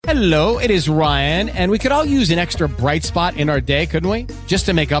Hello, it is Ryan, and we could all use an extra bright spot in our day, couldn't we? Just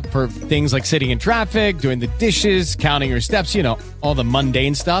to make up for things like sitting in traffic, doing the dishes, counting your steps, you know, all the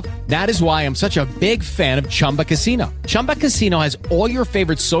mundane stuff. That is why I'm such a big fan of Chumba Casino. Chumba Casino has all your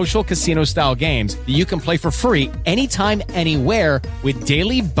favorite social casino-style games that you can play for free anytime, anywhere with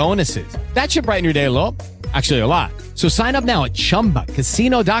daily bonuses. That should brighten your day a little. Actually, a lot. So sign up now at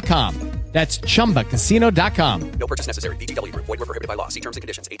ChumbaCasino.com. That's ChumbaCasino.com. No purchase necessary. VGW Group. Void where prohibited by law. See terms and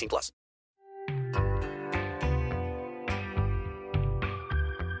conditions. 18+.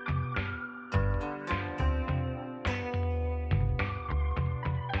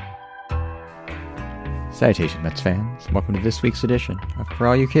 Salutations, Mets fans. Welcome to this week's edition of For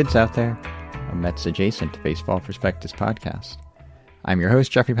All You Kids Out There, a Mets-adjacent baseball prospectus podcast. I'm your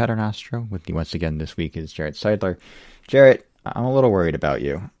host, Jeffrey Paternostro. With me once again this week is Jarrett Seidler. Jarrett, I'm a little worried about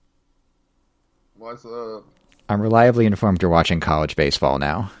you. What's up? I'm reliably informed you're watching college baseball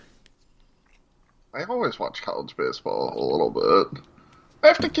now. I always watch college baseball a little bit. I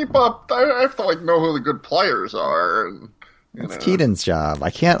have to keep up. I have to know who the good players are. And, it's Keaton's job. I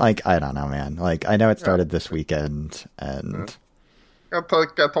can't I don't know, man. I know it started this weekend, and got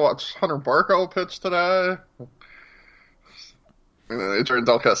to watch Hunter Barco pitch today. Adrian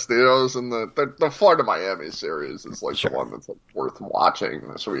Del Castillo's in the Florida Miami series is the one that's worth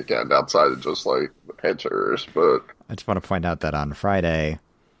watching this weekend outside of just the pitchers. But I just want to point out that on Friday,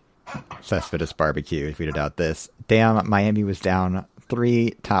 Cespedes Barbecue tweeted out this: "Damn, Miami was down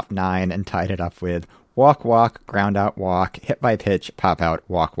 3 top 9 and tied it up with walk walk, ground out walk, hit by pitch, pop out,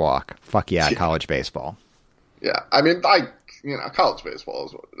 walk walk. Fuck yeah, college baseball." Yeah, college baseball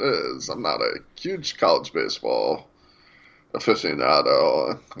is what it is. I'm not a huge college baseball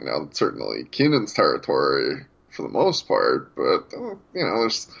aficionado, certainly Keenan's territory for the most part, but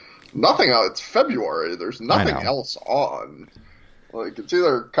there's nothing out. It's February. There's nothing else on. It's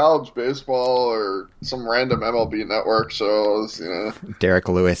either college baseball or some random MLB network shows. Derek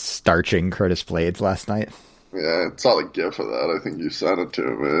Lewis starching Curtis Blades last night. Yeah, I saw the gif of that. I think you sent it to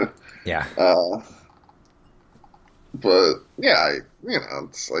me. Yeah. But yeah,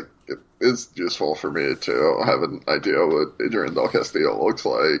 it's it is useful for me to have an idea what Adrian Del Castillo looks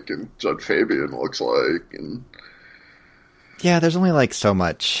like and Judd Fabian looks like, and yeah, there's only so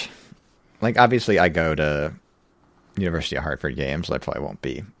much. Obviously, I go to University of Hartford games. I probably won't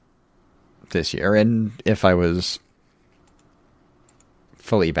be this year, and if I was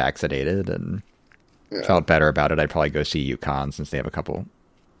fully vaccinated and felt better about it, I'd probably go see UConn since they have a couple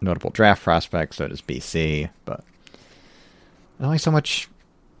notable draft prospects. So does BC, but there's only so much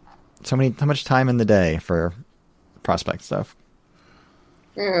time in the day for prospect stuff.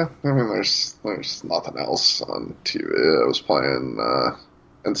 Yeah, there's nothing else on TV. I was playing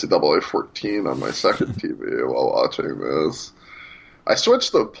NCAA 14 on my second TV while watching this. I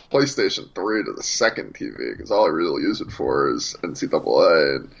switched the PlayStation 3 to the second TV because all I really use it for is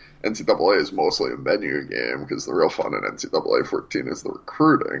NCAA, and NCAA is mostly a menu game because the real fun in NCAA 14 is the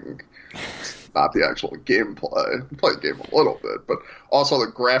recruiting. Not the actual gameplay. I play the game a little bit, but also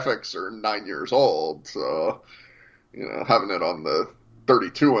the graphics are 9 years old, so having it on the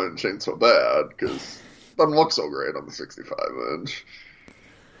 32-inch ain't so bad because it doesn't look so great on the 65-inch.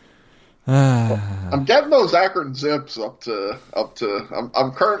 I'm getting those Akron Zips up to.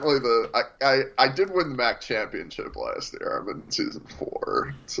 I'm currently I did win the MAC championship last year. I'm in season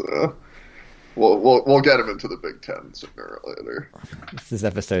 4, so. We'll get him into the Big Ten sooner or later. This is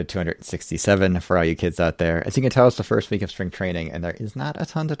episode 267 for all you kids out there. As you can tell, it's the first week of spring training, and there is not a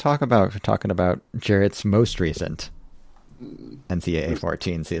ton to talk about. We're talking about Jarrett's most recent NCAA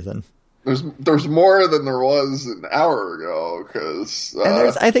 14 season. There's more than there was an hour ago, because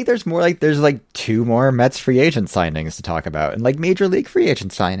and I think there's more. There's 2 more Mets free agent signings to talk about, and major league free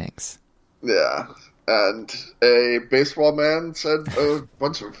agent signings. Yeah. And a baseball man said a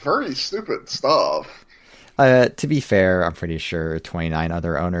bunch of very stupid stuff. To be fair, I'm pretty sure 29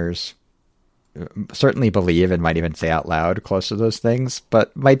 other owners certainly believe and might even say out loud close to those things,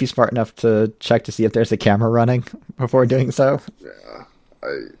 but might be smart enough to check to see if there's a camera running before doing so.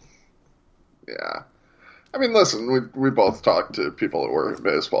 Yeah. I mean, listen, we both talk to people that work in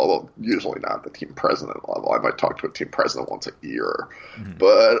baseball, usually not the team president level. I might talk to a team president once a year,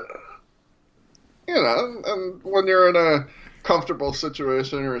 but... and when you're in a comfortable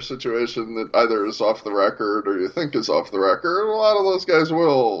situation or a situation that either is off the record or you think is off the record, a lot of those guys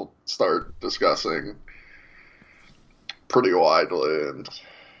will start discussing pretty widely. And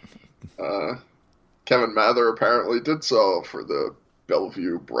Kevin Mather apparently did so for the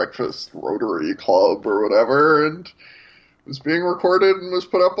Bellevue Breakfast Rotary Club or whatever, and it was being recorded and was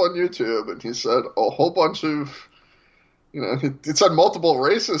put up on YouTube. And he said a whole bunch of he said multiple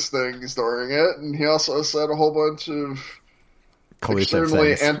racist things during it, and he also said a whole bunch of Collusive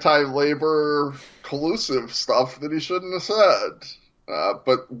extremely things. anti-labor, collusive stuff that he shouldn't have said.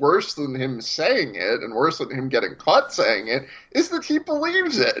 But worse than him saying it, and worse than him getting caught saying it, is that he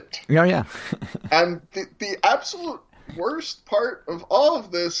believes it. Oh, yeah. And the absolute worst part of all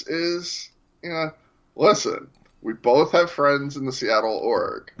of this is, listen, we both have friends in the Seattle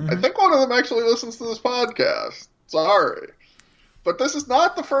org. I think one of them actually listens to this podcast. Sorry. But this is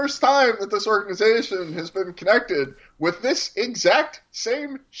not the first time that this organization has been connected with this exact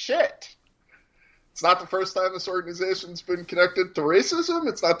same shit. It's not the first time this organization's been connected to racism.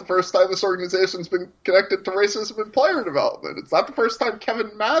 It's not the first time this organization's been connected to racism in player development. It's not the first time Kevin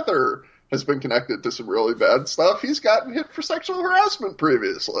Mather has been connected to some really bad stuff. He's gotten hit for sexual harassment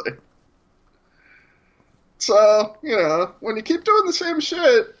previously. So, when you keep doing the same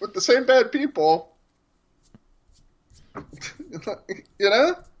shit with the same bad people,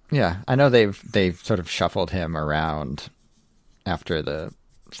 Yeah, I know they've sort of shuffled him around after the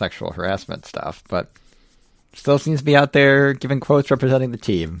sexual harassment stuff, but still seems to be out there giving quotes representing the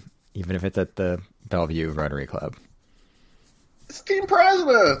team, even if it's at the Bellevue Rotary Club. It's team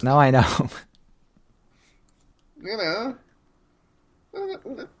president. No, I know.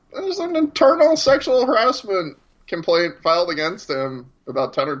 There's an internal sexual harassment complaint filed against him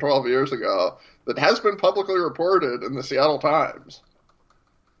about 10 or 12 years ago that has been publicly reported in the Seattle Times.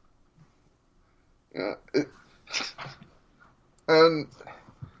 Yeah, and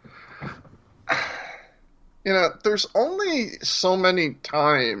there's only so many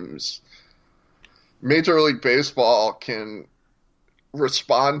times Major League Baseball can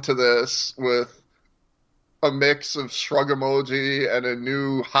respond to this with a mix of shrug emoji and a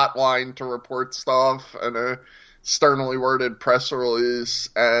new hotline to report stuff and a sternly worded press release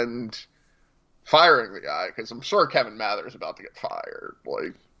and firing the guy, because I'm sure Kevin Mather's about to get fired.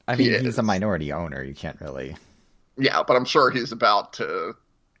 He's a minority owner. You can't really... Yeah, but I'm sure he's about to,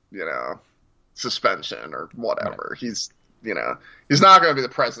 suspension or whatever. Right. He's not going to be the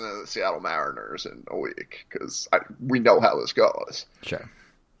president of the Seattle Mariners in a week, because we know how this goes. Sure.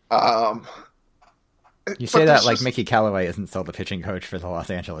 You say that like Mickey Callaway isn't still the pitching coach for the Los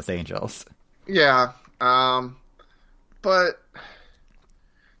Angeles Angels. Yeah, but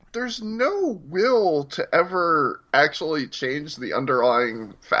there's no will to ever actually change the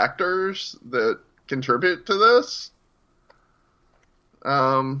underlying factors that contribute to this.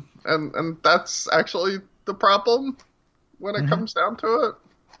 And that's actually the problem when it comes down to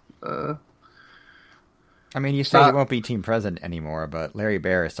it. You say he won't be team president anymore, but Larry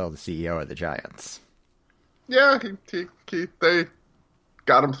Baer is still the CEO of the Giants. Yeah, they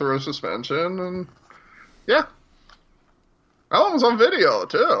got him through a suspension, and yeah. That one was on video,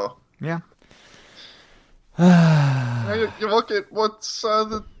 too. Yeah. You look at what's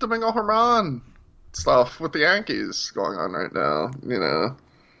the Domingo Germán stuff with the Yankees going on right now.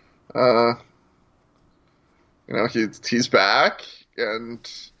 He's back,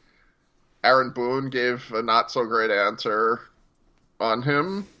 and Aaron Boone gave a not-so-great answer on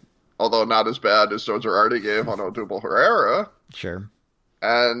him, although not as bad as Joe Girardi gave on Odubel Herrera. Sure.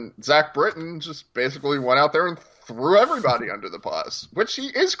 And Zach Britton just basically went out there and threw everybody under the bus, which he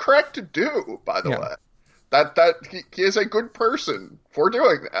is correct to do, by the way. That he is a good person for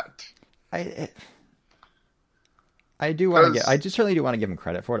doing that. I do want to I just certainly do want to give him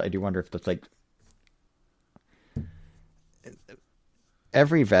credit for it. I do wonder if that's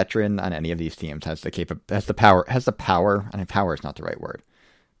every veteran on any of these teams has the power. I mean, power is not the right word.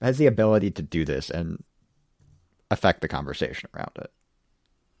 Has the ability to do this and affect the conversation around it.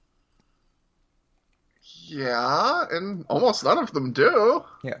 Yeah, and almost none of them do.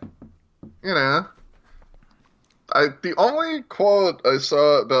 Yeah. The only quote I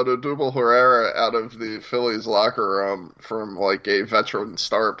saw about Odubel Herrera out of the Phillies locker room from a veteran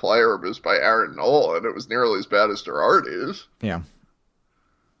star player was by Aaron Nola, and it was nearly as bad as Girardi's. Yeah.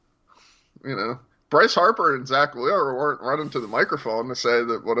 Bryce Harper and Zach Wheeler weren't running to the microphone to say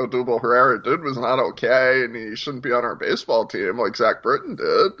that what Odubel Herrera did was not okay and he shouldn't be on our baseball team like Zach Britton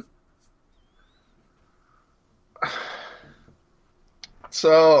did.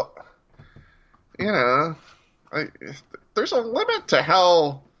 So, there's a limit to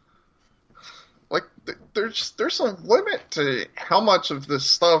how, there's a limit to how much of this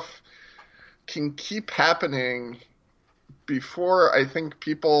stuff can keep happening before I think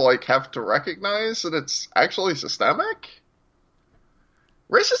people have to recognize that it's actually systemic.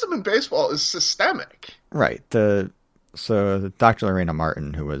 Racism in baseball is systemic. Right. So Dr. Lorena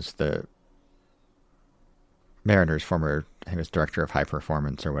Martin, who was the Mariners' he was director of high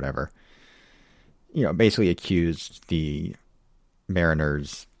performance or whatever. basically accused the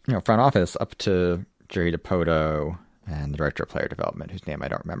Mariners, front office up to Jerry Dipoto and the director of player development, whose name I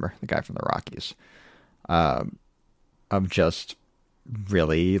don't remember, the guy from the Rockies, of just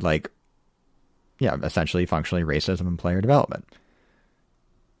really essentially functionally racism in player development.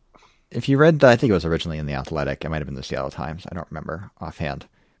 If you read I think it was originally in The Athletic, it might have been the Seattle Times, I don't remember offhand.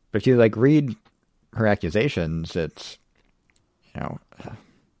 But if you read her accusations, it's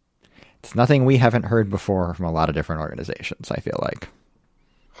nothing we haven't heard before from a lot of different organizations, I feel like.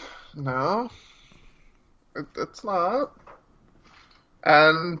 No, it's not.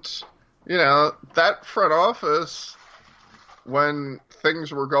 And, that front office, when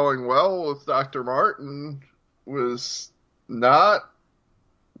things were going well with Dr. Martin, was not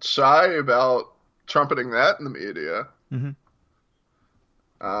shy about trumpeting that in the media. Mm-hmm.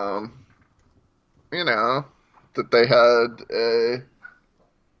 That they had a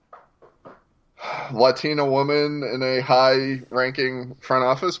Latina woman in a high-ranking front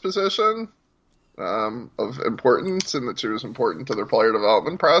office position of importance, and that she was important to their player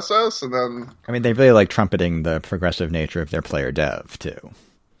development process. And then, they really like trumpeting the progressive nature of their player dev too.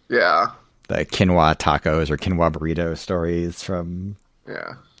 Yeah, the quinoa tacos or quinoa burrito stories from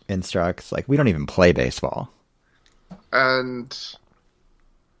Instructs. We don't even play baseball. And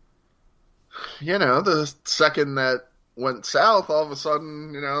the second that went south, all of a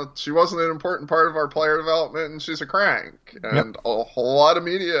sudden, she wasn't an important part of our player development, and she's a crank. And a whole lot of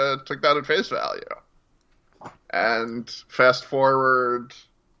media took that at face value. And fast forward,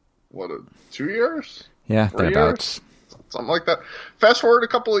 2 years? Yeah, 3 thereabouts. years? Something like that. Fast forward a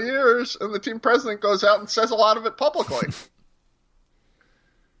couple of years, and the team president goes out and says a lot of it publicly.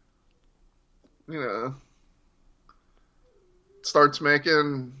 Starts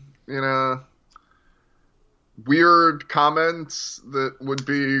making, weird comments that would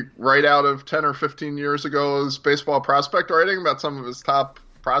be right out of 10 or 15 years ago's baseball prospect writing about some of his top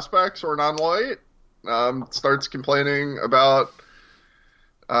prospects who are non-white. Starts complaining about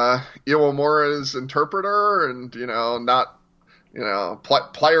Iwamora's interpreter and, not,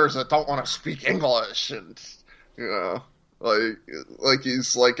 players that don't want to speak English and, he's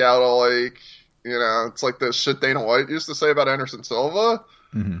out all it's like the shit Dana White used to say about Anderson Silva.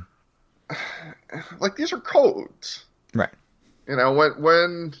 Mm-hmm. These are codes, right?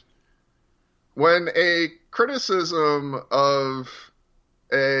 When a criticism of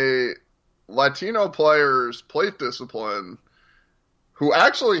a Latino player's plate discipline, who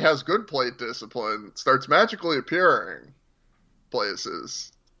actually has good plate discipline, starts magically appearing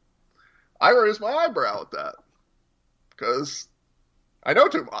places, I raise my eyebrow at that because I know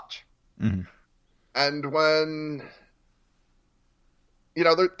too much. Mm-hmm. And when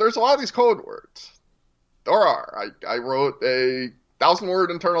there's a lot of these code words. There are. I wrote a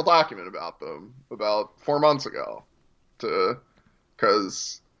 1,000-word internal document about them about 4 months ago,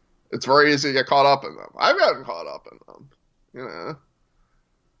 because it's very easy to get caught up in them. I've gotten caught up in them.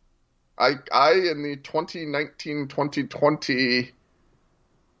 I in the 2019-2020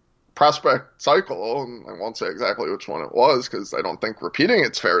 prospect cycle, and I won't say exactly which one it was because I don't think repeating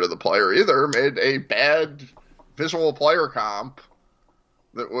it's fair to the player either, made a bad visual player comp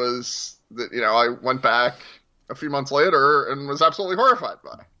that I went back a few months later and was absolutely horrified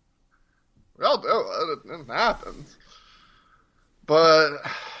by. We all do it. It happens. But,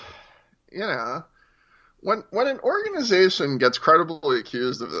 when an organization gets credibly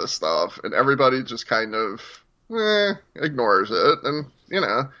accused of this stuff and everybody just kind of ignores it, and,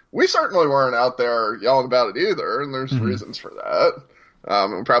 we certainly weren't out there yelling about it either, and there's reasons for that.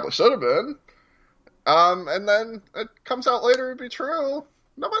 And we probably should have been. And then it comes out later to be true.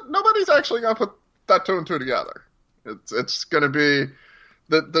 Nobody's actually going to put that two and two together. It's going to be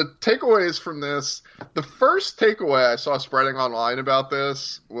the takeaways from this. The first takeaway I saw spreading online about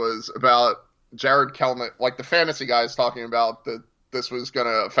this was about Jared Kelenic, the fantasy guys talking about that this was going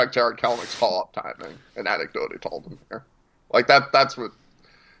to affect Jared Kelenic's call-up timing. An anecdote he told him here. That's what,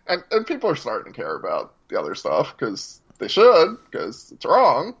 and people are starting to care about the other stuff because they should, because it's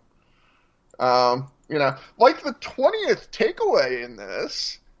wrong. The 20th takeaway in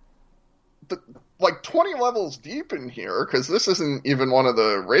this, 20 levels deep in here, because this isn't even one of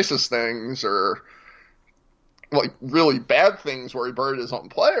the racist things or really bad things where he buried his own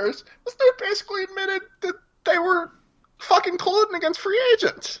players. This dude basically admitted that they were fucking colluding against free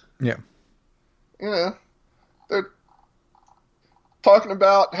agents. Yeah. They're talking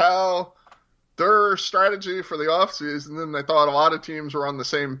about how their strategy for the offseason, and they thought a lot of teams were on the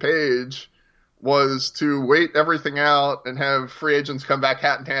same page, was to wait everything out and have free agents come back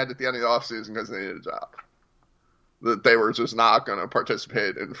hat in hand at the end of the offseason because they needed a job. that they were just not going to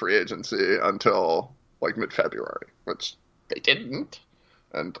participate in free agency until like mid-February, which they didn't,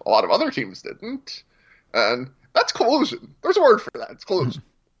 and a lot of other teams didn't, and that's collusion. There's a word for that. It's collusion.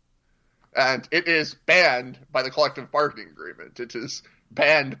 And it is banned by the collective bargaining agreement. It is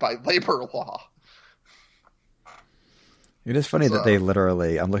banned by labor law. It is funny that they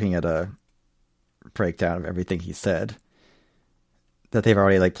literally, I'm looking at a breakdown of everything he said, that they've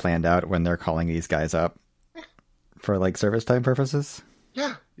already like planned out when they're calling these guys up for like service time purposes.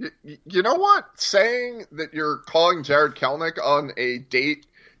 Yeah. You know what? Saying that you're calling Jared Kelenic on a date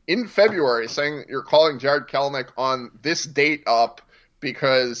in February, saying that you're calling Jared Kelenic on this date up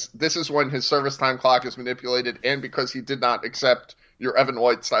because this is when his service time clock is manipulated and because he did not accept your Evan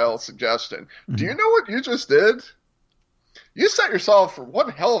White style suggestion. Mm-hmm. Do you know what you just did? You set yourself for one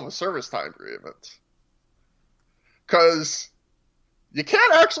hell of a service time grievance. Because you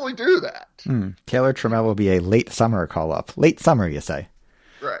can't actually do that. Taylor Trammell will be a late summer call-up. Late summer, you say?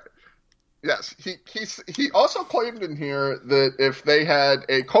 Right. Yes. He also claimed in here that if they had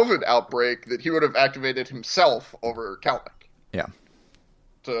a COVID outbreak, that he would have activated himself over Kelenic. Yeah.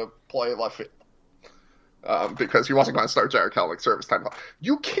 To play left field. Because he wasn't going to start Jared Kelenic service time.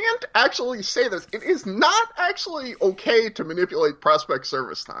 You can't actually say this. It is not actually okay to manipulate prospect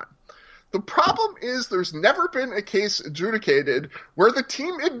service time. The problem is there's never been a case adjudicated where the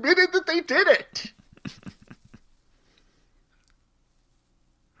team admitted that they did it.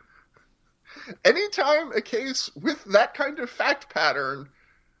 Anytime a case with that kind of fact pattern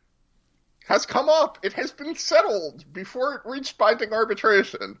has come up, it has been settled before it reached binding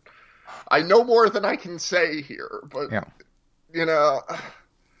arbitration. I know more than I can say here, but, yeah. You know,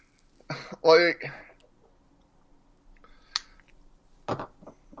 like,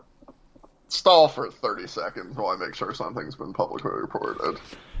 stall for 30 seconds while I make sure something's been publicly reported.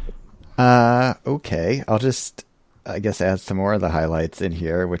 Okay. I'll just, I guess, add some more of the highlights in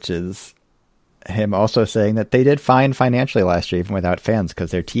here, which is him also saying that they did fine financially last year, even without fans,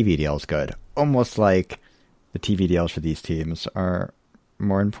 because their TV deal's good. Almost like the TV deals for these teams are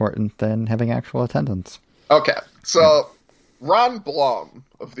more important than having actual attendance. Okay, so Ron Blum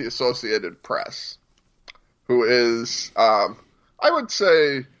of the Associated Press, who is, I would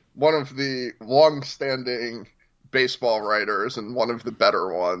say, one of the long-standing baseball writers and one of the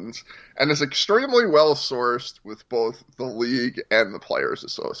better ones, and is extremely well-sourced with both the league and the Players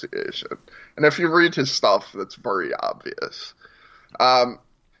Association. And if you read his stuff, that's very obvious.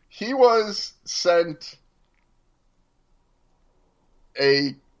 He was sent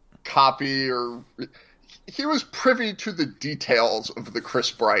a copy, or he was privy to the details of the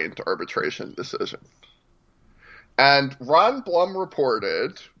Chris Bryant arbitration decision. And Ron Blum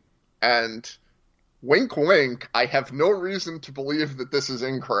reported, and wink wink, I have no reason to believe that this is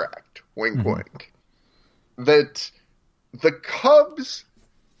incorrect, wink wink, that the Cubs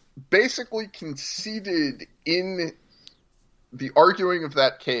basically conceded in the arguing of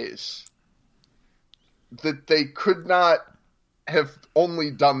that case that they could not have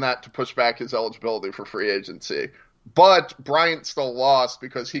only done that to push back his eligibility for free agency. But Bryant still lost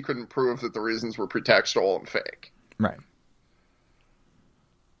because he couldn't prove that the reasons were pretextual and fake. Right.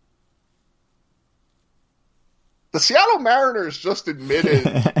 The Seattle Mariners just admitted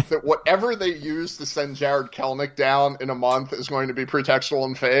that whatever they use to send Jared Kelenic down in a month is going to be pretextual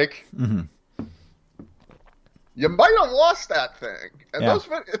and fake. Mm-hmm. You might have lost that thing. And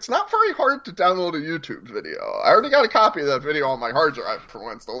it's not very hard to download a YouTube video. I already got a copy of that video on my hard drive for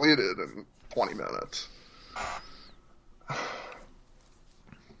when it's deleted in 20 minutes.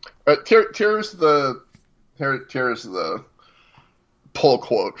 Here's the pull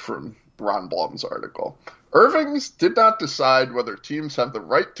quote from Ron Blum's article. Irving's did not decide whether teams have the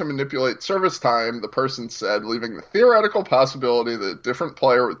right to manipulate service time, the person said, leaving the theoretical possibility that a different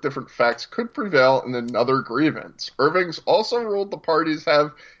player with different facts could prevail in another grievance. Irving's also ruled the parties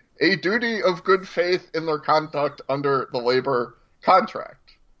have a duty of good faith in their conduct under the labor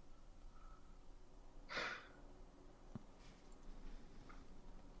contract.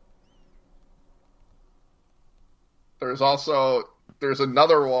 There's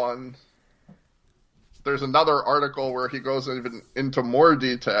another one. There's another article where he goes even into more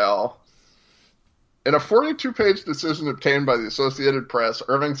detail. In a 42-page decision obtained by the Associated Press,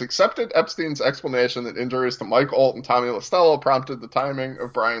 Irving's accepted Epstein's explanation that injuries to Mike Olt and Tommy LaStella prompted the timing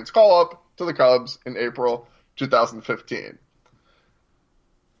of Bryant's call-up to the Cubs in April 2015,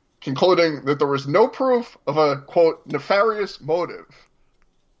 concluding that there was no proof of a, quote, nefarious motive,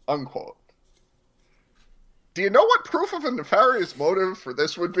 unquote. Do you know what proof of a nefarious motive for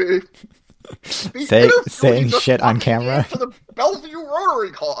this would be? Saying shit on camera to the Bellevue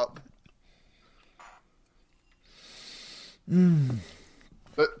Rotary Club.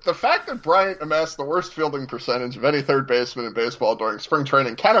 The fact that Bryant amassed the worst fielding percentage of any third baseman in baseball during spring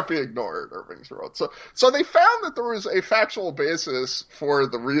training cannot be ignored, Irving wrote. So they found that there was a factual basis for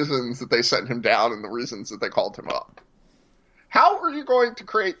the reasons that they sent him down and the reasons that they called him up. How are you going to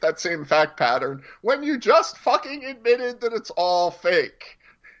create that same fact pattern when you just fucking admitted that it's all fake?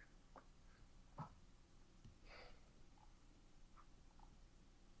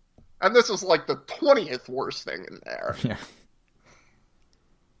 And this is like the 20th worst thing in there. Yeah.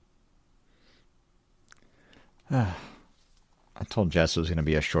 I told Jess it was going to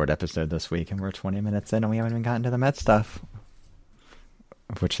be a short episode this week, and we're 20 minutes in, and we haven't even gotten to the Mets stuff,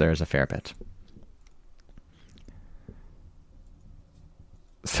 of which there is a fair bit.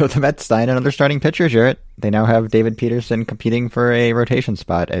 So the Mets signed another starting pitcher, Jarrett. They now have David Peterson competing for a rotation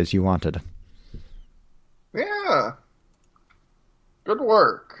spot, as you wanted. Yeah. Good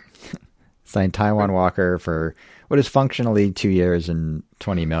work. Signed Taijuan Walker for what is functionally 2 years and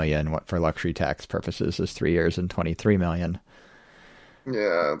 $20 million. What for luxury tax purposes is 3 years and $23 million.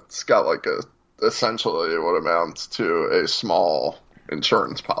 Yeah, it's got like essentially what amounts to a small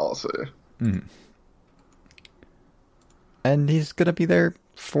insurance policy. Mm. And he's going to be their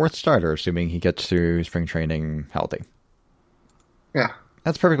fourth starter, assuming he gets through spring training healthy. Yeah.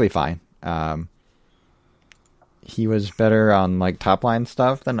 That's perfectly fine. He was better on like top line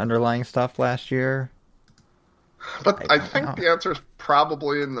stuff than underlying stuff last year. But I think the answer is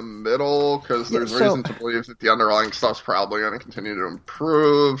probably in the middle, because there's reason to believe that the underlying stuff's probably going to continue to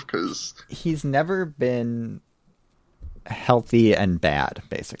improve, because he's never been healthy and bad,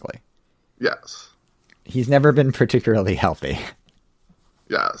 basically. Yes. He's never been particularly healthy.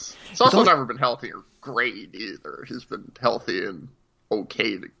 Yes. He's also never been healthy or great either. He's been healthy and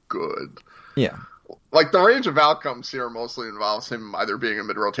okay to good. Yeah. Like, the range of outcomes here mostly involves him either being a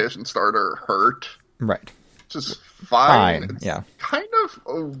mid-rotation starter or hurt. Right. Which is fine. It's yeah. kind of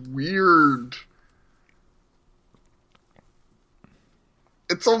a weird...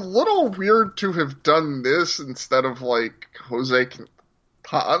 It's a little weird to have done this instead of, like, Jose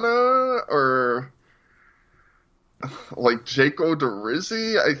Quintana or, like, Jaco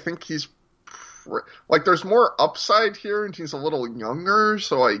DeRizzi. I think he's... Like, there's more upside here, and he's a little younger,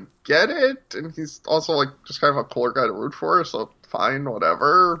 so I get it. And he's also, like, just kind of a cooler guy to root for, so fine,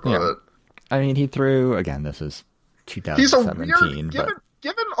 whatever. But yeah. I mean, he threw, again, this is 2017. He's a weird,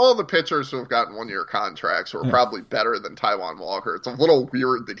 given all the pitchers who have gotten one-year contracts who are probably better than Taijuan Walker, it's a little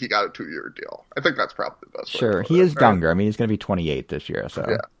weird that he got a 2-year deal. I think that's probably the best way to put he is it, younger. Right? I mean, he's going to be 28 this year, so...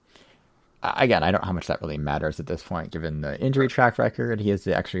 Yeah. Again, I don't know how much that really matters at this point, given the injury track record. He has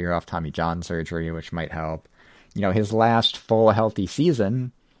the extra year off Tommy John surgery, which might help. You know, his last full healthy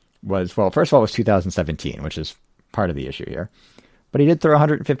season was, well, first of all, it was 2017, which is part of the issue here. But he did throw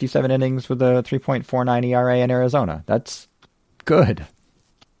 157 innings with a 3.49 ERA in Arizona. That's good.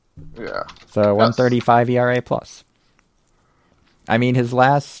 Yeah. So 135 ERA plus. I mean, his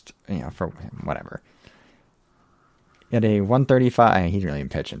last, for whatever. He had a 135. He didn't really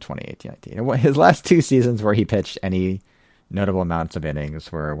pitch in 2018-19. His last 2 seasons where he pitched any notable amounts of innings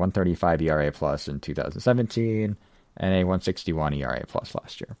were 135 ERA plus in 2017 and a 161 ERA plus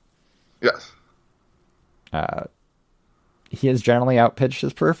last year. Yes. He has generally outpitched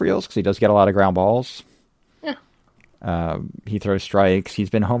his peripherals because he does get a lot of ground balls. Yeah. He throws strikes. He's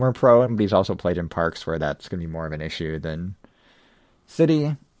been homer prone, but he's also played in parks where that's going to be more of an issue than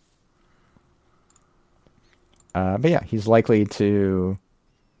city. But yeah, he's likely to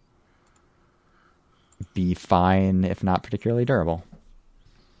be fine, if not particularly durable.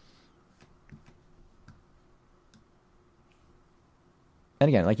 And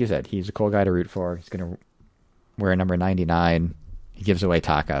again, like you said, he's a cool guy to root for. He's going to wear number 99. He gives away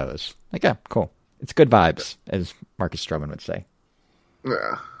tacos. Like, yeah, cool. It's good vibes, as Marcus Stroman would say.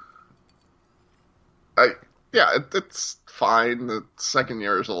 Yeah. It's fine. The second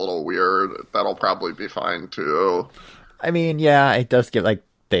year is a little weird. That'll probably be fine, too. I mean, yeah, it does get, like,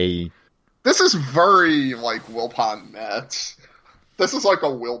 This is very, like, Wilpon Mets. This is like a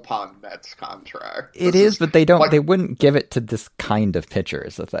Wilpon Mets contract. It is, but they don't. Like, they wouldn't give it to this kind of pitcher,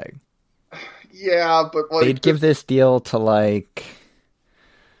 is the thing. Yeah, but, like... They'd give this deal to, like...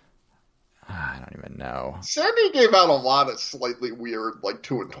 I don't even know. Sandy gave out a lot of slightly weird, like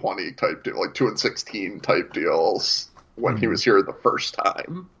 2-20 type deal, like 2-16 type deals when he was here the first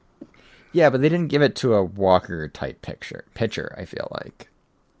time. Yeah, but they didn't give it to a Walker type pitcher. I feel like.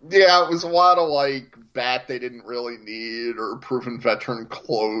 Yeah, it was a lot of like bat they didn't really need or proven veteran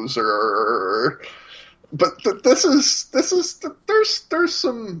closer. But there's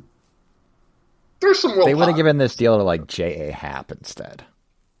some. They would have given this deal to like J.A. Happ instead.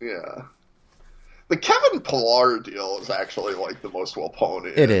 Yeah. The Kevin Pillar deal is actually like the most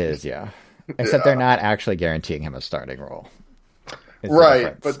well-ponied. It is, yeah. Except they're not actually guaranteeing him a starting role.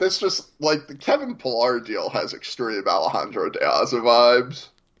 Right, but this just, like, the Kevin Pillar deal has extreme Alejandro De Aza vibes.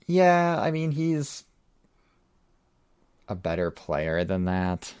 Yeah, I mean, he's a better player than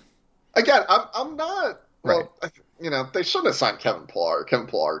that. Again, I'm not... Well, right. They shouldn't have signed Kevin Pillar. Kevin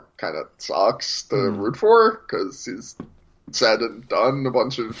Pillar kind of sucks to root for, because he's said and done a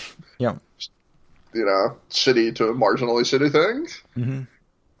bunch of, shitty to marginally shitty things. Mm-hmm.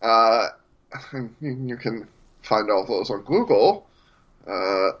 You can find all of those on Google.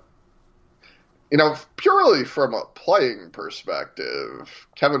 Purely from a playing perspective,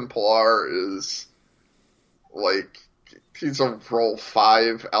 Kevin Pillar is like, he's a role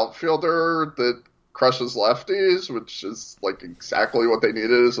 5 outfielder that crushes lefties, which is like exactly what they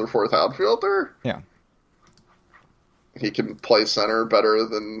needed as their 4th outfielder. Yeah. He can play center better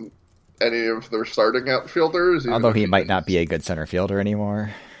than any of their starting outfielders. Although he might not be a good center fielder anymore.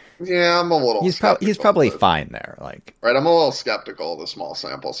 Yeah, I'm a little He's probably fine there. Like, right, I'm a little skeptical of the small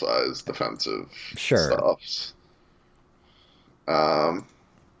sample size defensive stuffs. But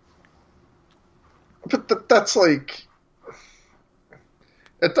that's like...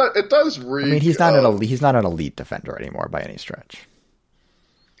 It does read... I mean, he's not an elite defender anymore by any stretch.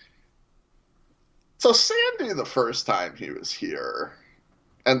 So Sandy, the first time he was here,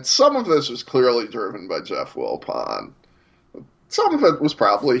 and some of this was clearly driven by Jeff Wilpon. Some of it was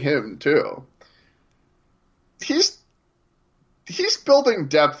probably him, too. He's building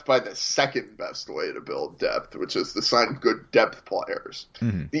depth by the second best way to build depth, which is to sign good depth players.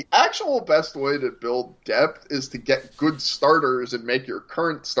 Mm-hmm. The actual best way to build depth is to get good starters and make your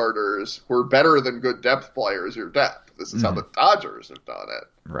current starters, who are better than good depth players, your depth. This is how the Dodgers have done it.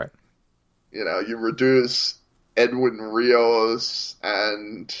 Right. You reduce Edwin Rios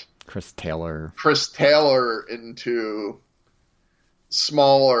and Chris Taylor into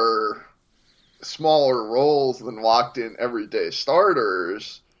smaller roles than locked-in everyday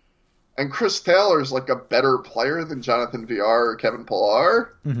starters, and Chris Taylor's like a better player than Jonathan Villar or Kevin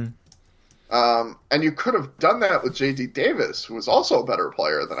Pillar. Mm-hmm. And you could have done that with J.D. Davis, who was also a better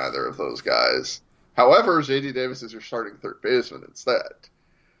player than either of those guys. However, J.D. Davis is your starting third baseman instead.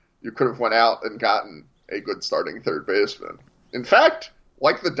 You could have went out and gotten a good starting third baseman. In fact,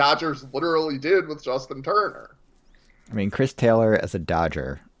 like the Dodgers literally did with Justin Turner. I mean, Chris Taylor as a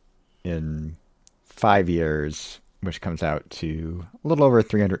Dodger in 5 years, which comes out to a little over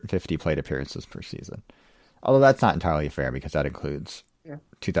 350 plate appearances per season. Although that's not entirely fair because that includes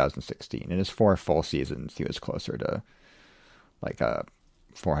 2016. In his 4 full seasons, he was closer to like a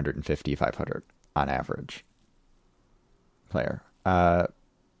 450, 500 on average player.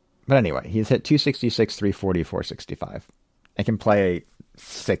 But anyway, he's hit 266, 340, 465. And can play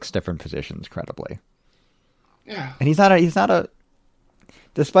 6 different positions credibly. Yeah. And he's not a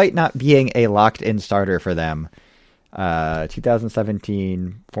despite not being a locked-in starter for them,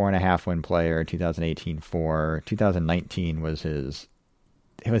 2017, 4.5 win player, 2018, 4, 2019 was his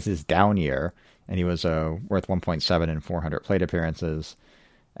down year, and he was worth 1.7 in 400 plate appearances,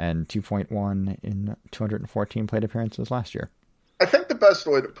 and 2.1 in 214 plate appearances last year. I think the best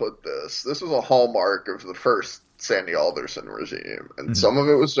way to put this was a hallmark of the first Sandy Alderson regime, and some of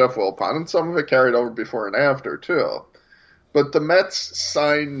it was Jeff Wilpon, and some of it carried over before and after, too. But the Mets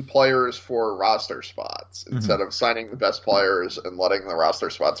sign players for roster spots instead of signing the best players and letting the roster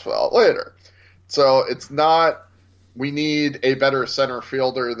spots fill out later. So it's not, we need a better center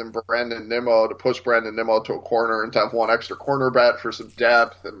fielder than Brandon Nimmo to push Brandon Nimmo to a corner and to have one extra corner bat for some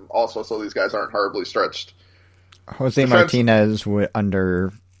depth, and also so these guys aren't horribly stretched. Jose Martinez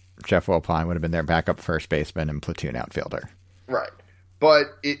under Jeff Wilpon would have been their backup first baseman and platoon outfielder. Right.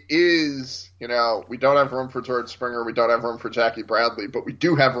 But it is, we don't have room for George Springer, we don't have room for Jackie Bradley, but we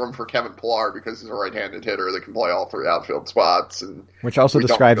do have room for Kevin Pillar because he's a right-handed hitter that can play all 3 outfield spots. Which also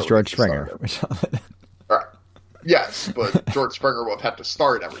describes George Springer. Right. Yes, but George Springer will have had to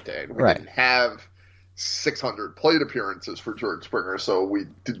start every day. And we didn't have 600 plate appearances for George Springer, so we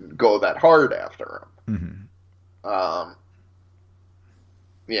didn't go that hard after him. Mm-hmm.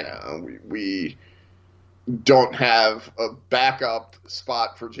 We don't have a backup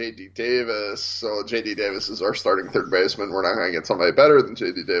spot for J.D. Davis, so J.D. Davis is our starting third baseman. We're not going to get somebody better than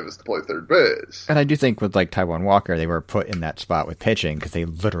J.D. Davis to play third base. And I do think with like Taijuan Walker, they were put in that spot with pitching because they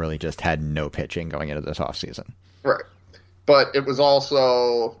literally just had no pitching going into this offseason. Right. But it was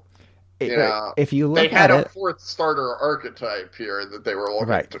also, if you look they had at a fourth starter archetype here that they were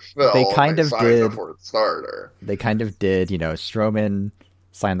looking to fill. They kind of did. A fourth starter. They kind of did. Stroman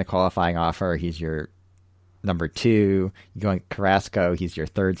signed the qualifying offer. He's your number 2. You go like Carrasco, he's your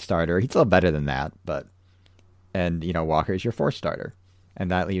 3rd starter. He's a little better than that, but and Walker's your 4th starter. And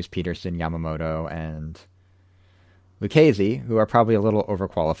that leaves Peterson, Yamamoto, and Lucchesi, who are probably a little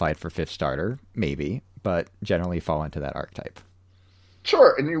overqualified for 5th starter, maybe, but generally fall into that archetype.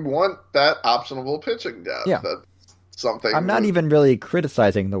 Sure, and you want that optionable pitching depth. Yeah. That's something. I'm not even really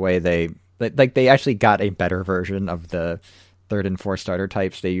criticizing the way they actually got a better version of the 3rd and 4th starter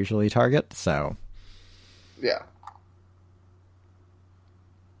types they usually target, so. Yeah.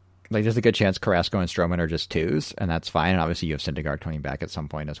 Like, there's a good chance Carrasco and Stroman are just 2s, and that's fine. And obviously you have Syndergaard coming back at some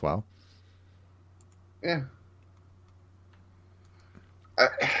point as well. Yeah.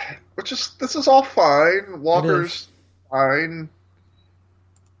 This is all fine. Walker's fine.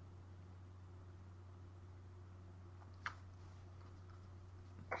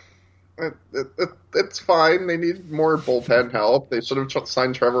 It's fine. They need more bullpen help. They should have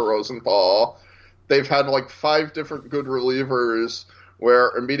signed Trevor Rosenthal. They've had like 5 different good relievers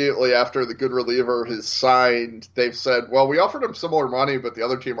where immediately after the good reliever is signed, they've said, well, we offered him similar money, but the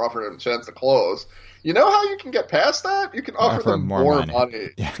other team offered him a chance to close. You know how you can get past that? You can offer them more money.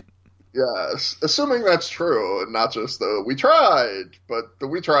 Yeah. Yes, assuming that's true, and not just the we tried, but the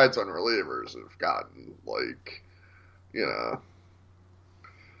we trieds on relievers have gotten,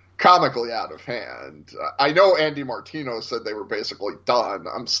 comically out of hand. I know Andy Martino said they were basically done.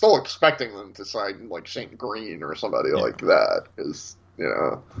 I'm still expecting them to sign, Shane Green or somebody like that, because,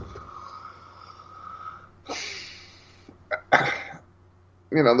 the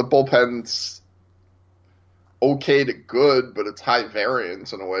bullpen's okay to good, but it's high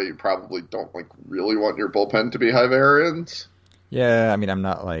variance in a way you probably don't really want your bullpen to be high variance. Yeah, I mean, I'm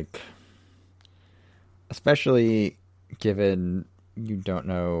not especially given you don't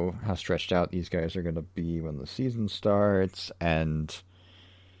know how stretched out these guys are going to be when the season starts, and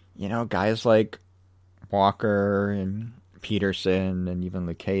guys like Walker and Peterson and even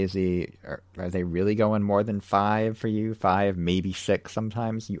Lucchesi, are they really going more than 5 for you? 5, maybe 6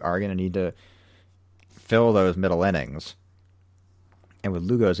 sometimes? You are going to need to fill those middle innings. And with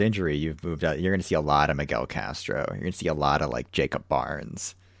Lugo's injury, you've moved out. You're going to see a lot of Miguel Castro. You're going to see a lot of Jacob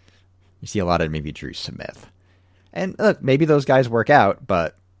Barnes. You see a lot of maybe Drew Smith. And look, maybe those guys work out,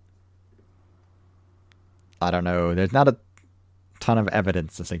 but I don't know. There's not a ton of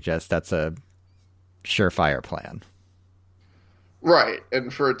evidence to suggest that's a surefire plan. Right,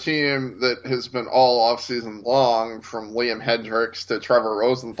 and for a team that has been all offseason long, from Liam Hendricks to Trevor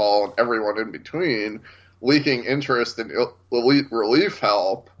Rosenthal and everyone in between, leaking interest in elite relief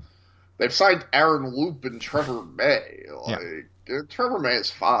help, they've signed Aaron Loup and Trevor May. Trevor May is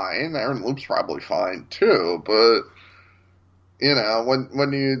fine. Aaron Loop's probably fine too, but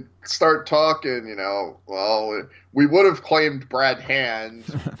when you start talking, we would have claimed Brad Hand,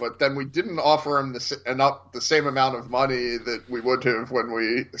 but then we didn't offer him the same amount of money that we would have when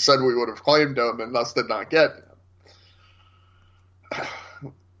we said we would have claimed him and thus did not get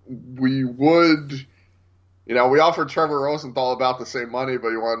him. We would, we offered Trevor Rosenthal about the same money, but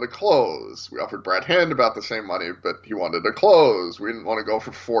he wanted to close. We offered Brad Hand about the same money, but he wanted to close. We didn't want to go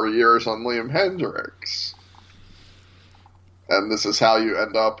for 4 years on Liam Hendricks. And this is how you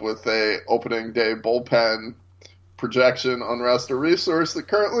end up with a opening day bullpen projection on roster resource that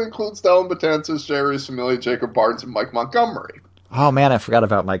currently includes Dellin Betances, Jerry Familia, Jacob Barnes, and Mike Montgomery. Oh man, I forgot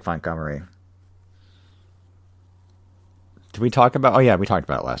about Mike Montgomery. Did we talk about? Oh yeah, we talked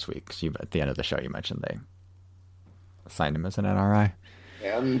about it last week. So at the end of the show, you mentioned they signed him as an NRI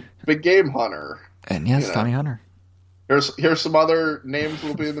and big game hunter. And yes, Tommy Hunter. Here's some other names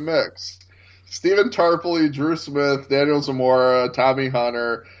will be in the mix. Stephen Tarpley, Drew Smith, Daniel Zamora, Tommy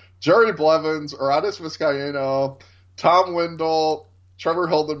Hunter, Jerry Blevins, Aradis Vizcaíno, Tom Windle, Trevor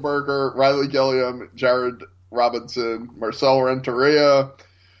Hildenberger, Riley Gilliam, Jared Robinson, Marcel Renteria,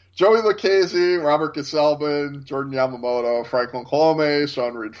 Joey Lucchesi, Robert Gesellman, Jordan Yamamoto, Franklin Colome,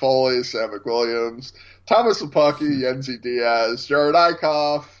 Sean Reed Foley, Sam McWilliams, Thomas Sapucki, Yenzi Diaz, Jared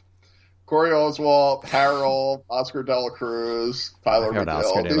Eichhoff, Corey Oswalt, Harold, Oscar De La Cruz, Tyler McGill.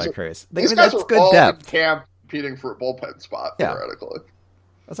 Oscar De La Cruz. These guys are all in camp competing for a bullpen spot, theoretically.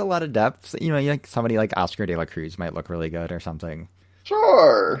 That's a lot of depth. Somebody like Oscar De La Cruz might look really good or something.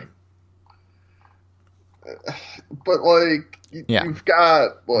 Sure. But, you've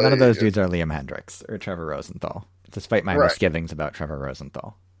got... None of those dudes are Liam Hendricks or Trevor Rosenthal, despite my misgivings about Trevor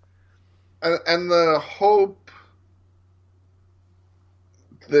Rosenthal. And the hope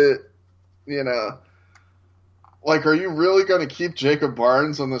that... are you really going to keep Jacob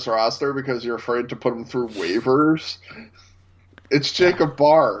Barnes on this roster because you're afraid to put him through waivers? It's Jacob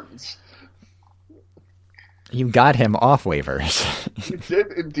Barnes. You got him off waivers. You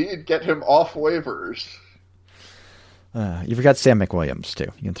did indeed get him off waivers. You forgot Sam McWilliams,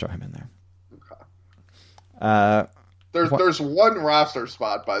 too. You can throw him in there. There's one roster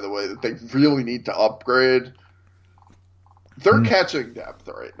spot, by the way, that they really need to upgrade. They're catching depth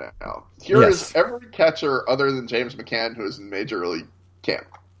right now. Here is every catcher other than James McCann who is in Major League camp.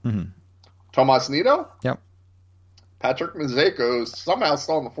 Mm-hmm. Tomas Nido? Yep. Patrick Mazeiko is somehow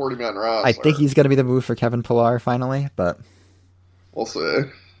still on the 40-man roster. I think he's going to be the move for Kevin Pillar finally, but... We'll see.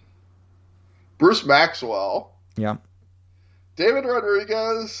 Bruce Maxwell. Yep. David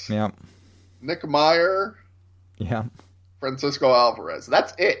Rodriguez. Yep. Nick Meyer. Yeah. Francisco Alvarez.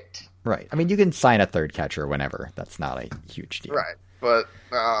 That's it. Right. I mean, you can sign a third catcher whenever. That's not a huge deal. Right. But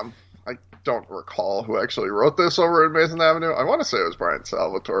I don't recall who actually wrote this over at Mason Avenue. I want to say it was Brian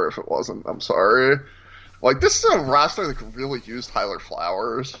Salvatore. If it wasn't, I'm sorry. Like, this is a roster that could really use Tyler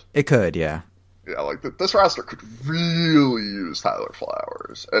Flowers. It could, yeah. Yeah, like, this roster could really use Tyler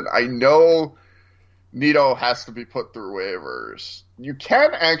Flowers. And I know Nido has to be put through waivers. You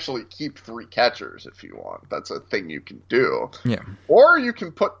can actually keep 3 catchers if you want. That's a thing you can do. Yeah. Or you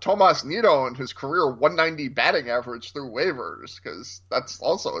can put Tomas Nido and his career 190 batting average through waivers, because that's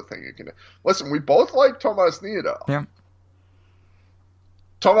also a thing you can do. Listen, we both like Tomas Nido. Yeah.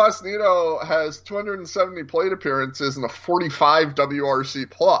 Tomas Nido has 270 plate appearances and a 45 WRC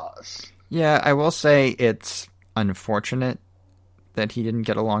plus. Yeah, I will say it's unfortunate that he didn't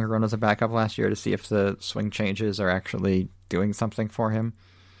get a longer run as a backup last year to see if the swing changes are actually doing something for him.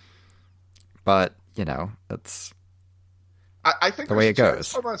 But, you know, that's I think the way it goes.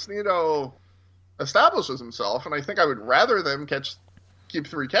 Tomas Nido establishes himself, and I think I would rather them keep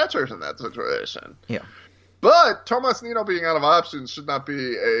 3 catchers in that situation. Yeah. But Tomas Nido being out of options should not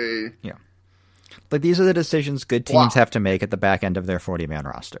be a... Yeah. Like, these are the decisions good teams have to make at the back end of their 40-man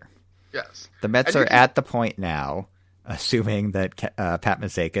roster. Yes. The Mets are at the point now, assuming that Pat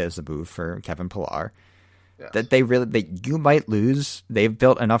Mazeika is the move for Kevin Pillar, that you might lose. They've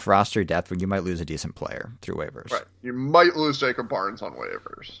built enough roster depth where you might lose a decent player through waivers. Right. You might lose Jacob Barnes on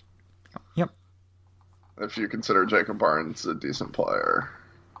waivers. Yep. If you consider Jacob Barnes a decent player.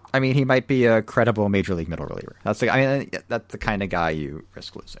 I mean, he might be a credible major league middle reliever. That's the kind of guy you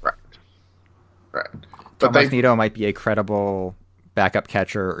risk losing. Right. Right. Tomas Nido might be a credible backup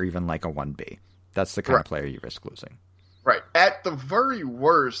catcher or even like a 1B. That's the kind of player you risk losing. Right. At the very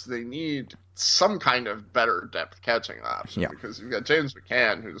worst, they need some kind of better depth catching option because you've got James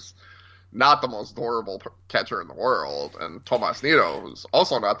McCann, who's not the most durable catcher in the world, and Tomas Nido, who's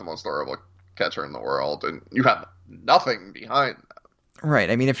also not the most durable catcher in the world, and you have nothing behind that. Right.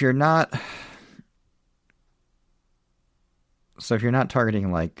 I mean, if you're not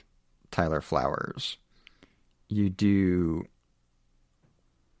targeting like Tyler Flowers, you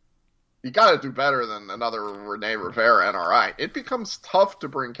got to do better than another Rene Rivera NRI. It becomes tough to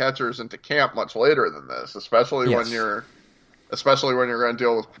bring catchers into camp much later than this, especially when you're going to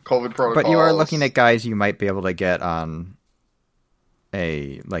deal with COVID protocols. But you are looking at guys you might be able to get on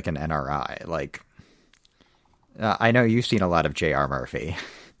an NRI. Like, I know you've seen a lot of J.R. Murphy.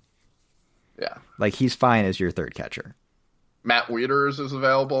 Yeah. Like, he's fine as your third catcher. Matt Wieters is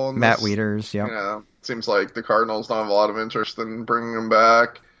available. Wieters, yeah. Seems like the Cardinals don't have a lot of interest in bringing him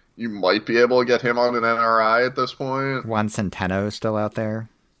back. You might be able to get him on an NRI at this point. Juan Centeno is still out there.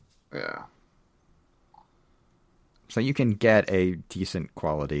 Yeah. So you can get a decent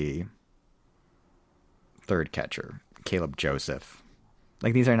quality third catcher. Caleb Joseph.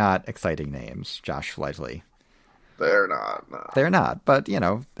 Like, these are not exciting names. Josh Fledgley. They're not. No. They're not, but,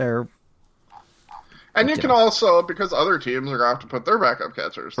 they're... And you can also, because other teams are going to have to put their backup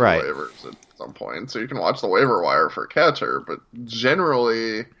catchers to waivers at some point, so you can watch the waiver wire for a catcher, but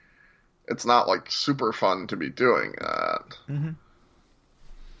generally, it's not, like, super fun to be doing that. Mm-hmm.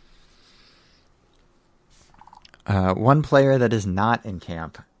 One player that is not in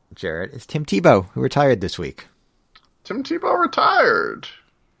camp, Jarrett, is Tim Tebow, who retired this week. Tim Tebow retired.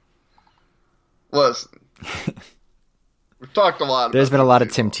 Listen. We've talked a lot. There's been a lot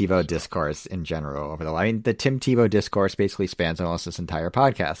of Tim Tebow discourse in general over the Tim Tebow discourse basically spans almost this entire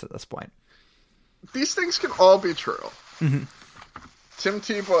podcast at this point. These things can all be true. Mm-hmm. Tim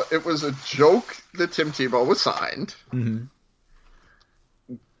Tebow, it was a joke that Tim Tebow was signed. Mm-hmm.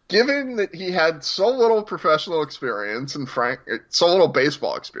 Given that he had so little professional experience and so little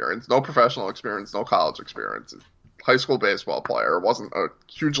baseball experience, no professional experience, no college experience, high school baseball player, wasn't a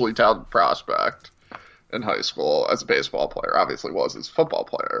hugely talented prospect in high school as a baseball player, obviously was as a football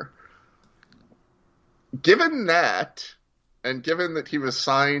player. Given that, and given that he was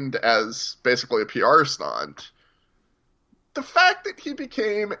signed as basically a PR stunt, the fact that he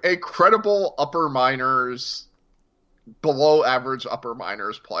became a credible upper minors below average upper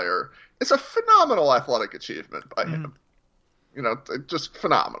minors player is a phenomenal athletic achievement by him. You know, just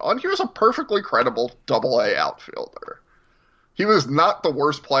phenomenal. And he was a perfectly credible Double-A outfielder. He was not the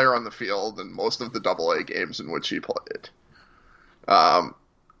worst player on the field in most of the Double-A games in which he played.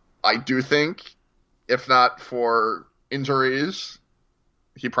 I do think, if not for injuries,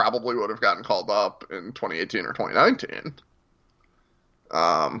 he probably would have gotten called up in 2018 or 2019.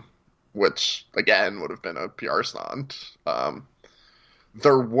 Which, again, would have been a PR stunt.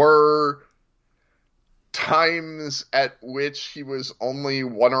 There were times at which he was only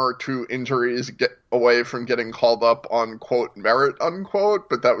one or two injuries away from getting called up on, quote, merit, unquote,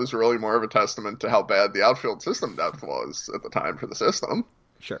 but that was really more of a testament to how bad the outfield system depth was at the time for the system.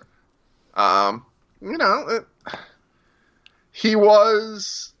 Sure. You know, he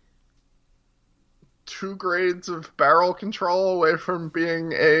was 2 grades of barrel control away from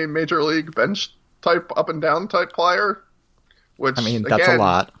being a major league bench type, up and down type player. Which, I mean, that's again, a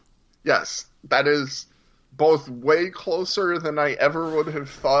lot. Yes, that is both way closer than I ever would have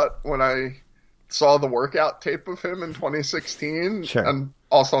thought when I saw the workout tape of him in 2016. Sure. And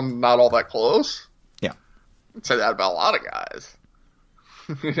also not all that close. Yeah. I'd say that about a lot of guys.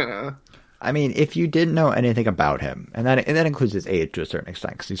 You know? I mean, if you didn't know anything about him, and that includes his age to a certain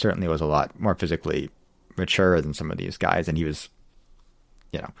extent, because he certainly was a lot more physically mature than some of these guys, and he was,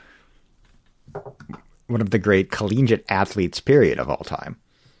 you know, one of the great collegiate athletes, period, of all time.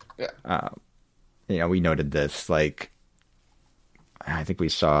 Yeah. You know, we noted this, like, I think we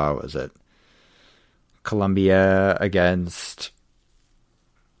saw, was it Columbia against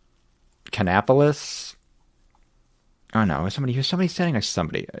Canapolis? Oh no, he was somebody standing next to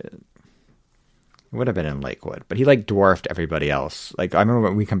somebody. It would have been in Lakewood, but he like dwarfed everybody else. Like, I remember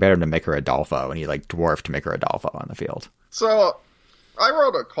when we compared him to Micker Adolfo, and he like dwarfed Micker Adolfo on the field. So I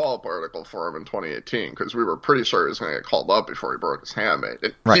wrote a call-up article for him in 2018 because we were pretty sure he was going to get called up before he broke his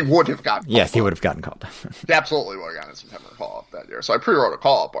hamate. Right. He would have gotten called Yes, up. he would have gotten called up. He absolutely would have gotten a September call-up that year. So I pre-wrote a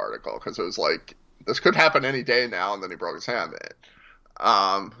call-up article because it was like, this could happen any day now, and then he broke his hamate.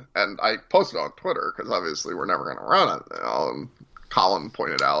 And I posted on Twitter because obviously we're never going to run it now. And Colin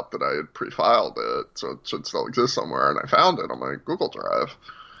pointed out that I had pre-filed it, so it should still exist somewhere, and I found it on my Google Drive.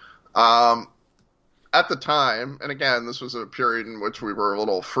 At the time, and again, this was a period in which we were a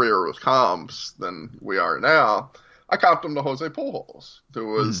little freer with comps than we are now, I comped him to Jose Pujols, who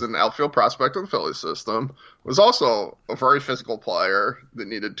was an outfield prospect of the Phillies system, was also a very physical player that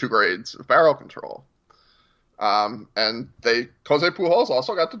needed 2 grades of barrel control. And Jose Pujols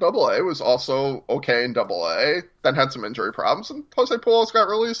also got to Double-A, was also okay in Double-A, then had some injury problems, and Jose Pujols got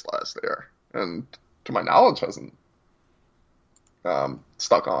released last year, and to my knowledge hasn't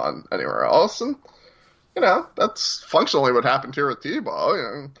stuck on anywhere else. And you know, that's functionally what happened here with Tebow. You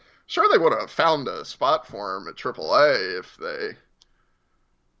know, sure, they would have found a spot for him at AAA if they,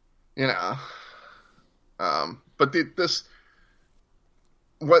 you know, but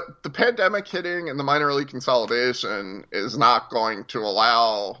what the pandemic hitting and the minor league consolidation is not going to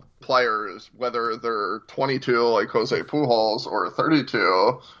allow players, whether they're 22 like Jose Pujols or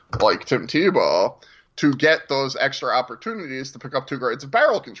 32 like Tim Tebow, to get those extra opportunities to pick up 2 grades of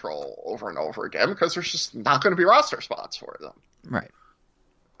barrel control over and over again, because there's just not going to be roster spots for them. Right.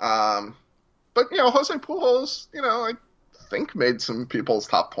 But, you know, Jose Pujols, you know, I think made some people's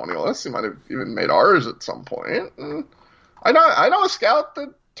top 20 lists. He might have even made ours at some point. And I know a scout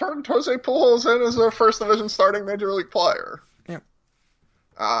that turned Jose Pujols in as a first division starting major league player. Yeah.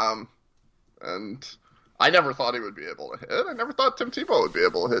 And I never thought he would be able to hit. I never thought Tim Tebow would be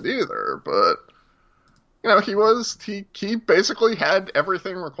able to hit either, but you know, he basically had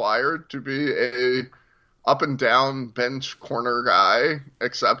everything required to be a up and down bench corner guy,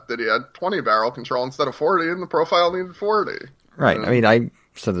 except that he had 20 barrel control instead of 40, and the profile needed 40. Right. I mean, I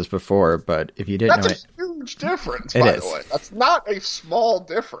said this before, but if you didn't That's know a huge difference, It by is. the way. That's not a small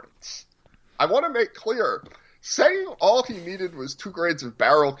difference. I want to make clear, saying all he needed was 2 grades of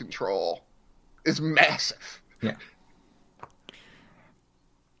barrel control is massive. Yeah.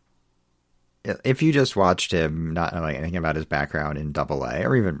 If you just watched him, not knowing anything about his background in Double-A,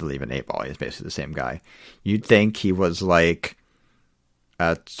 or even believe in 8-ball, he's basically the same guy, you'd think he was like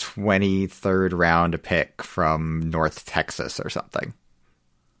a 23rd round pick from North Texas or something.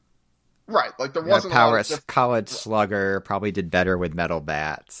 Right, like there wasn't power a lot of college slugger, probably did better with metal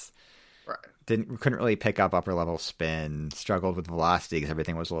bats. Right. Couldn't really pick up upper level spin, struggled with velocity because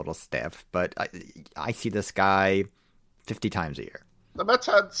everything was a little stiff. But I see this guy 50 times a year. The Mets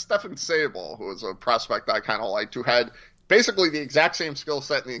had Stefan Sable, who was a prospect I kind of liked, who had basically the exact same skill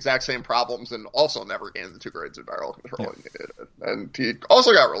set and the exact same problems, and also never gained the 2 grades of barrel control he needed. And he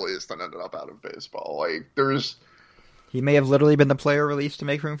also got released and ended up out of baseball. Like, there's He may have literally been the player released to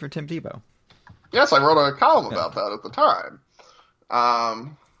make room for Tim Tebow. Yes, I wrote a column about that at the time.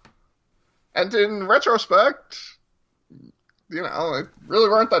 And in retrospect, they really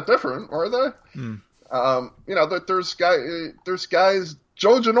weren't that different, were they? There's guys.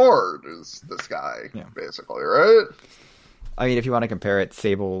 Joe Genord is this guy, basically, right? I mean, if you want to compare it,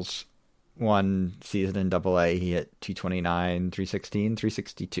 Sable's one season in AA, he hit 229, 316,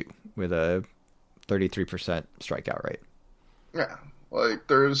 362 with a 33% strikeout rate. Yeah,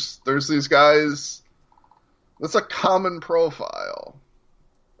 there's these guys. That's a common profile.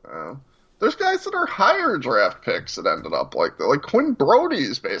 There's guys that are higher draft picks that ended up like that. Like Quinn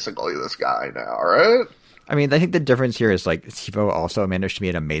Brody's basically this guy now, right? I mean, I think the difference here is Tebow also managed to be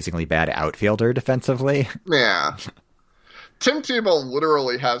an amazingly bad outfielder defensively. Yeah. Tim Tebow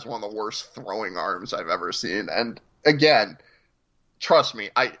literally has one of the worst throwing arms I've ever seen. And again, trust me,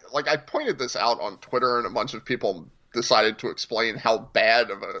 I pointed this out on Twitter and a bunch of people decided to explain how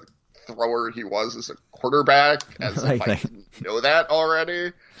bad of a thrower he was as a quarterback, as if I didn't know that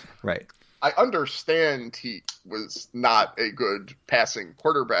already. Right. I understand he was not a good passing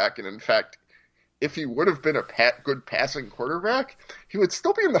quarterback, and in fact, if he would have been a good passing quarterback, he would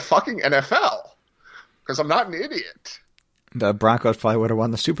still be in the fucking NFL. Because I'm not an idiot. The Broncos probably would have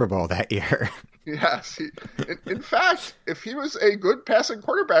won the Super Bowl that year. Yes. In fact, if he was a good passing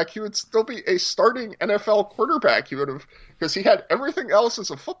quarterback, he would still be a starting NFL quarterback. He would have, because he had everything else as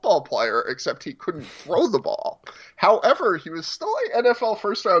a football player, except he couldn't throw the ball. However, he was still an NFL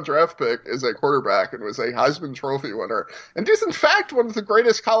first-round draft pick as a quarterback and was a Heisman Trophy winner. And is, in fact, one of the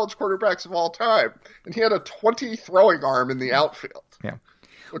greatest college quarterbacks of all time. And he had a 20 throwing arm in the outfield. Yeah.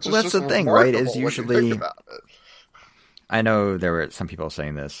 Which well, is that's just the thing, right? Is when you usually... think about it. I know there were some people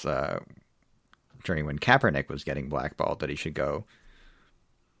saying this during when Kaepernick was getting blackballed, that he should go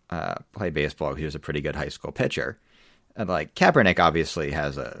play baseball. He was a pretty good high school pitcher. And Kaepernick obviously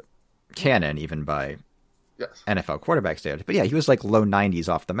has a cannon even by NFL quarterback standards. But yeah, he was low 90s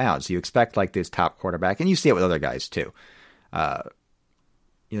off the mound. So you expect this top quarterback, and you see it with other guys too.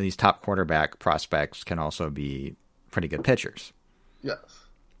 These top quarterback prospects can also be pretty good pitchers. Yes.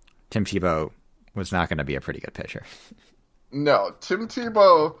 Tim Tebow was not going to be a pretty good pitcher. No, Tim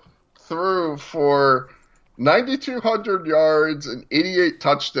Tebow threw for 9,200 yards and 88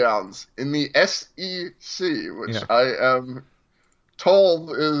 touchdowns in the SEC, which I am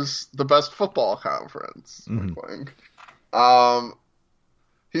told is the best football conference.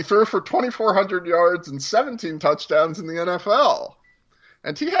 He threw for 2,400 yards and 17 touchdowns in the NFL.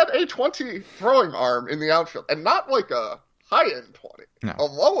 And he had a 20 throwing arm in the outfield, and not a high-end 20, a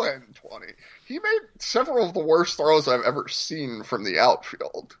low-end 20. He made several of the worst throws I've ever seen from the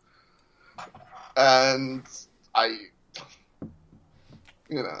outfield. And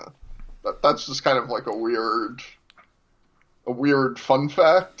that's just kind of a weird fun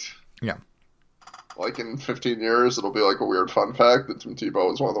fact. Yeah. In 15 years, it'll be a weird fun fact that Tim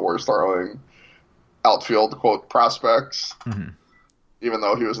Tebow is one of the worst throwing outfield, quote, prospects. Mm-hmm. Even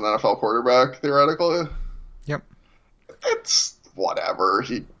though he was an NFL quarterback, theoretically. Yep. It's whatever.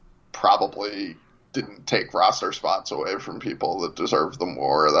 He probably didn't take roster spots away from people that deserved them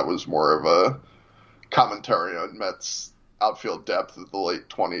more. That was more of a commentary on Mets outfield depth of the late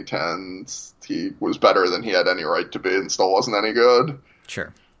 2010s. He was better than he had any right to be and still wasn't any good.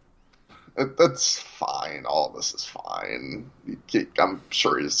 Sure. That's fine. All of this is fine. I'm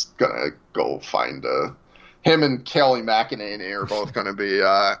sure he's going to go find him and Kelly McEnany are both going to be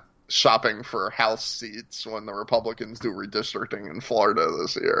shopping for house seats when the Republicans do redistricting in Florida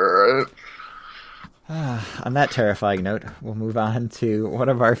this year, right? On that terrifying note, we'll move on to one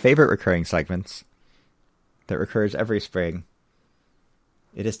of our favorite recurring segments that recurs every spring.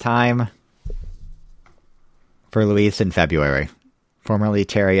 It is time for Luis in February, formerly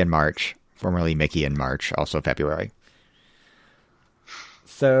Terry in March, formerly Mickey in March, also February.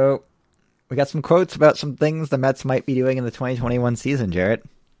 So, we got some quotes about some things the Mets might be doing in the 2021 season, Jarrett.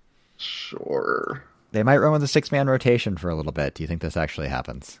 Sure. They might run with a 6-man rotation for a little bit. Do you think this actually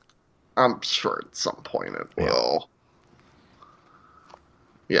happens? I'm sure at some point it will.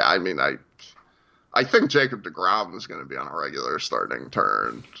 Yeah, I mean, I think Jacob deGrom is going to be on a regular starting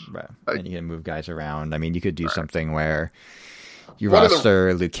turn. Right. And you can move guys around. I mean, you could do something where you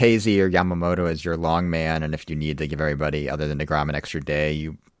roster Lucchesi or Yamamoto as your long man, and if you need to give everybody other than deGrom an extra day,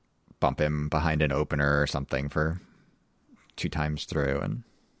 you bump him behind an opener or something for 2 times through. And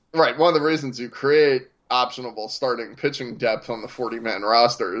right. One of the reasons you create optionable starting pitching depth on the 40-man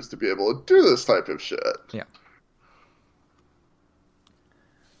roster is to be able to do this type of shit. Yeah.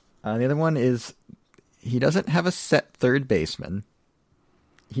 The other one is he doesn't have a set third baseman.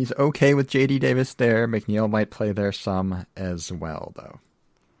 he's okay with J.D. Davis there. McNeil might play there some as well, though.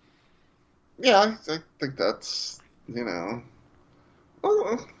 Yeah, I think that's, well,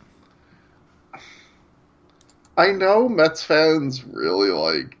 I know Mets fans really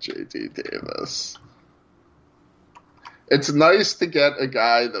like J.D. Davis. It's nice to get a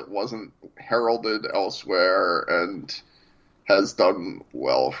guy that wasn't heralded elsewhere and has done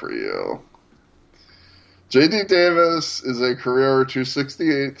well for you. J.D. Davis is a career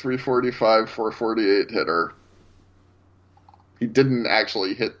 268, 345, 448 hitter. He didn't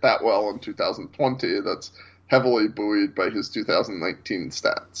actually hit that well in 2020. That's heavily buoyed by his 2019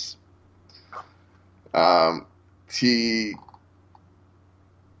 stats. He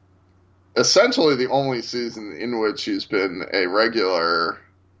essentially the only season in which he's been a regular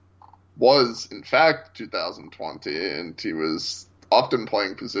was, in fact, 2020, and he was often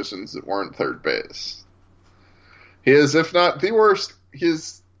playing positions that weren't third base. He is, if not the worst,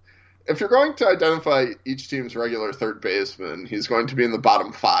 if you're going to identify each team's regular third baseman, he's going to be in the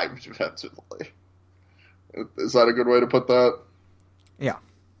bottom 5 defensively. Is that a good way to put that? Yeah.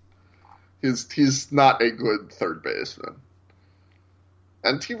 He's not a good third baseman.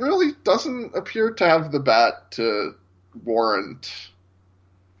 And he really doesn't appear to have the bat to warrant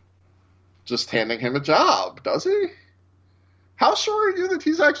just handing him a job, does he? How sure are you that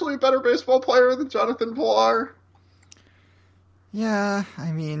he's actually a better baseball player than Jonathan Villar? Yeah,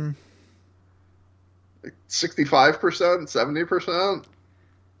 I mean... 65%, 70%?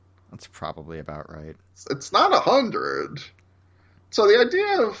 That's probably about right. It's not 100. So the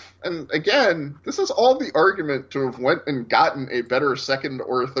idea of, and again, this is all the argument to have went and gotten a better second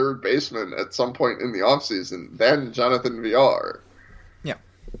or third baseman at some point in the offseason than Jonathan Villar. Yeah.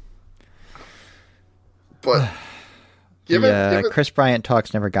 But given Chris Bryant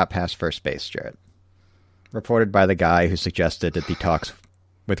talks never got past first base, Jarrett. Reported by the guy who suggested that the talks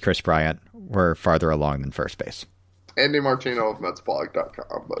with Chris Bryant were farther along than first base. Andy Martino of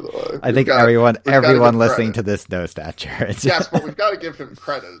MetsBlog.com, by the way. I think everyone listening to this knows that, Jared. Yes, but we've got to give him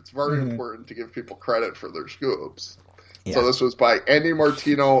credit. It's very important to give people credit for their scoops. Yeah. So this was by Andy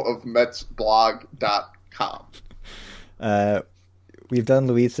Martino of MetsBlog.com. We've done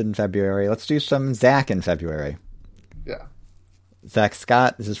Luis in February. Let's do some Zach in February. Yeah. Zach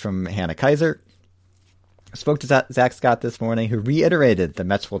Scott, this is from Hannah Kaiser. Spoke to Zach Scott this morning, who reiterated the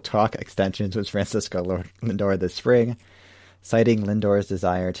Mets will talk extensions with Francisco Lindor this spring, citing Lindor's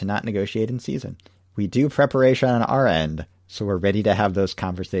desire to not negotiate in season. We do preparation on our end, so we're ready to have those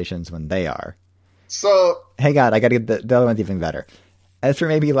conversations when they are. So, hang on, I gotta get the other one's even better. As for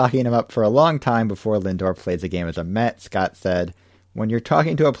maybe locking him up for a long time before Lindor plays a game as a Met, Scott said, when you're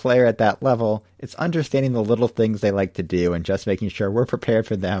talking to a player at that level, it's understanding the little things they like to do and just making sure we're prepared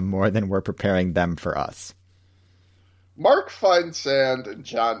for them more than we're preparing them for us. Mark Feinsand and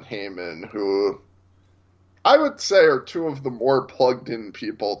John Heyman, who I would say are two of the more plugged-in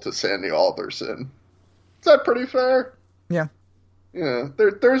people to Sandy Alderson. Is that pretty fair? Yeah. Yeah.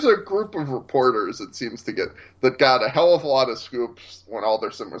 There's a group of reporters that got a hell of a lot of scoops when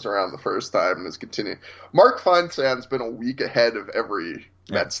Alderson was around the first time and is continuing. Mark Feinsand's been a week ahead of every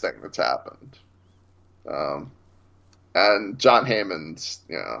Mets thing that's happened. And John Heyman's,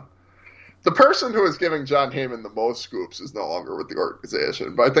 the person who is giving John Heyman the most scoops is no longer with the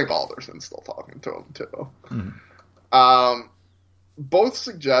organization, but I think Alderson's still talking to him too. Mm-hmm. Both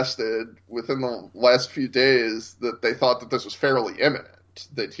suggested within the last few days that they thought that this was fairly imminent,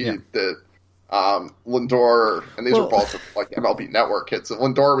 that Lindor, and these are both like MLB Network hits, that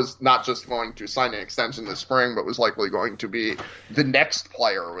Lindor was not just going to sign an extension this spring, but was likely going to be the next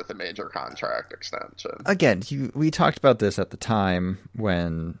player with a major contract extension. Again, we talked about this at the time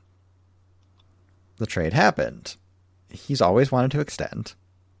when the trade happened. He's always wanted to extend.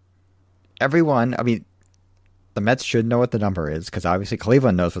 The Mets should know what the number is, because obviously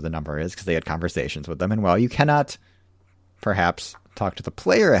Cleveland knows what the number is, because they had conversations with them. And while you cannot perhaps talk to the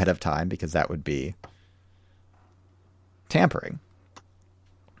player ahead of time, because that would be tampering.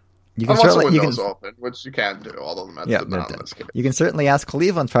 Unless the window's open, which you can do, although the Mets did not in this case. You can certainly ask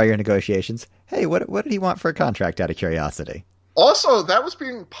Cleveland prior negotiations, hey, what did he want for a contract, out of curiosity? Also, that was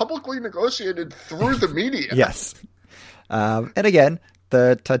being publicly negotiated through the media. Yes. And again,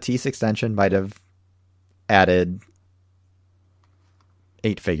 the Tatis extension might have added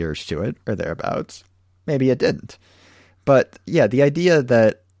 8 figures to it, or thereabouts. Maybe it didn't. But, yeah, the idea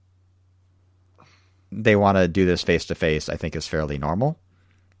that they want to do this face-to-face, I think, is fairly normal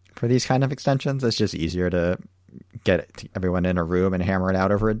for these kind of extensions. It's just easier to get everyone in a room and hammer it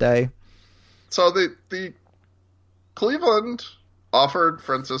out over a day. So the Cleveland offered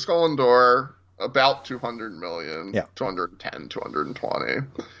Francisco Lindor about 200 million, Yeah. 210, 220.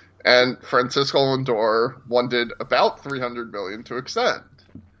 And Francisco Lindor wanted about 300 million to extend.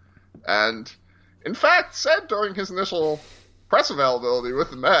 And in fact said during his initial press availability with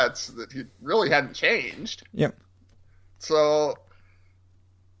the Mets that he really hadn't changed. Yep. So,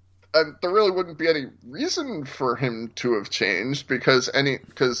 and there really wouldn't be any reason for him to have changed because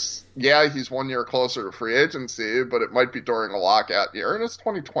he's 1 year closer to free agency, but it might be during a lockout year, and his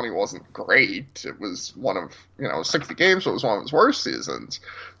 2020 wasn't great. It was one of 60 games, so it was one of his worst seasons.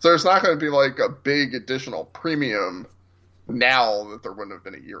 So there's not going to be like a big additional premium now that there wouldn't have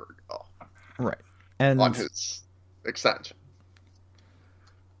been a year ago, Right. And on his extension.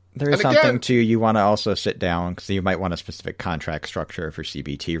 There is And something again, to you want to also sit down because you might want a specific contract structure for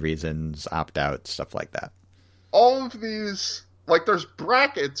CBT reasons, opt-outs, stuff like that. all of these, like, there's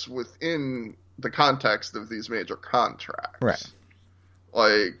brackets within the context of these major contracts. Right.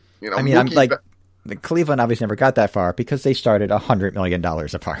 Like, I mean, the Cleveland obviously never got that far because they started $100 million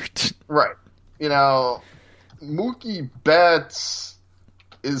apart. Right. Mookie Betts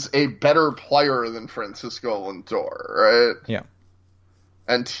is a better player than Francisco Lindor, right? Yeah.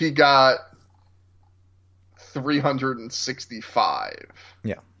 And he got 365.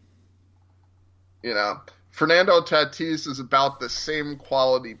 Yeah. Fernando Tatis is about the same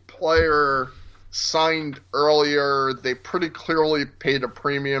quality player, signed earlier. They pretty clearly paid a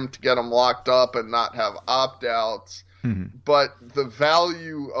premium to get him locked up and not have opt-outs. Mm-hmm. But the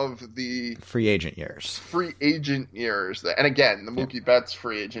value of the Free agent years. free agent years, and again, the Mookie Betts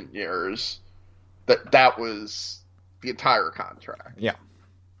free agent years, that was the entire contract. Yeah.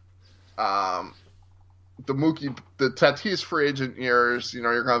 The Tatis free agent years,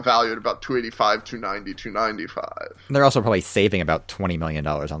 you're going to value it about 285, 290, 295. They're also probably saving about $20 million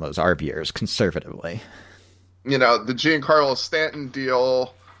on those ARB years, conservatively. The Giancarlo Stanton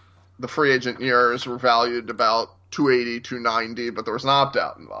deal, the free agent years were valued about 280, 290, but there was an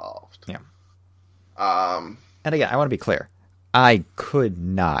opt-out involved. Yeah. Um, And again, I want to be clear. I could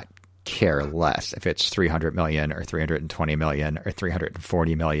not care less if it's 300 million or 320 million or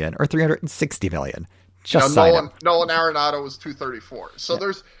 340 million or 360 million. Just sign it. Nolan Arenado was 234. So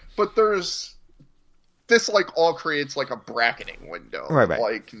there's this all creates like a bracketing window. Right.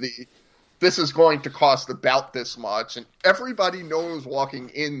 Like this is going to cost about this much, and everybody knows walking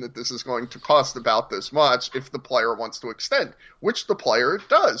in that this is going to cost about this much if the player wants to extend, which the player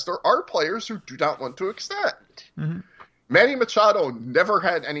does. There are players who do not want to extend. Mm-hmm. Manny Machado never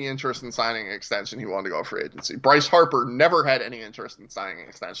had any interest in signing an extension. He wanted to go free agency. Bryce Harper never had any interest in signing an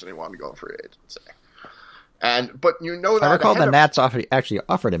extension. He wanted to go free agency. But that I recall the Nats actually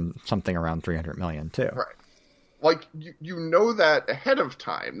offered him something around 300 million too. Right. Like, you know that ahead of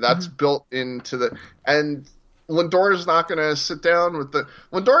time. That's built into and Lindor is not going to sit down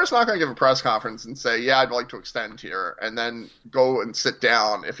Lindor is not going to give a press conference and say, yeah, I'd like to extend here, and then go and sit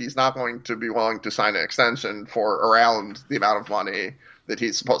down if he's not going to be willing to sign an extension for around the amount of money that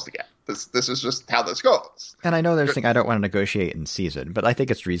he's supposed to get. This is just how this goes. And I know there's thing I don't want to negotiate in season, but I think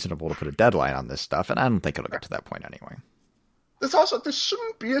it's reasonable to put a deadline on this stuff, and I don't think it'll get to that point anyway. This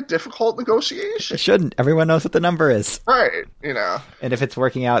shouldn't be a difficult negotiation. It shouldn't. Everyone knows what the number is. Right, And if it's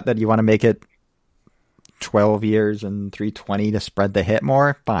working out that you want to make it 12 years and 320 to spread the hit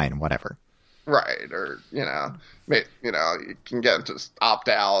more, fine, whatever. Right, or, you can get into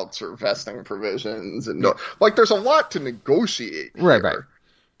opt-outs or vesting provisions. And there's a lot to negotiate here. Right.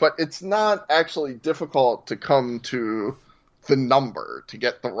 But it's not actually difficult to come to the number, to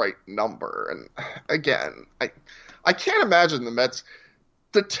get the right number. And again, I can't imagine the Mets.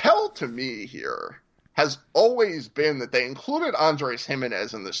 The tell to me here has always been that they included Andres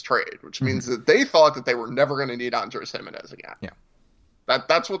Gimenez in this trade, which means that they thought that they were never going to need Andres Gimenez again. Yeah.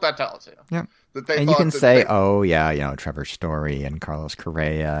 That's what that tells you. Yeah. That they and you can say, Trevor Story and Carlos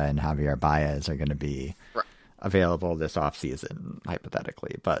Correa and Javier Baez are going to be available this offseason,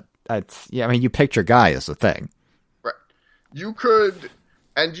 hypothetically. But you picked your guy is the thing. Right. You could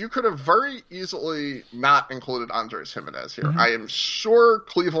have very easily not included Andres Gimenez here. I am sure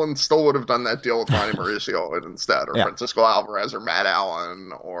Cleveland still would have done that deal with Ronnie Mauricio instead, or Francisco Alvarez, or Matt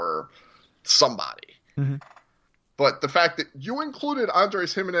Allen, or somebody. Mm-hmm. But the fact that you included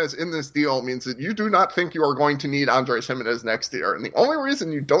Andres Gimenez in this deal means that you do not think you are going to need Andres Gimenez next year. And the only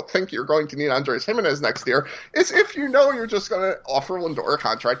reason you don't think you're going to need Andres Gimenez next year is if you're just going to offer Lindor a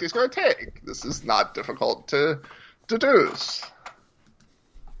contract he's going to take. This is not difficult to deduce.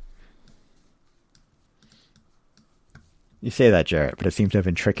 You say that, Jarrett, but it seems to have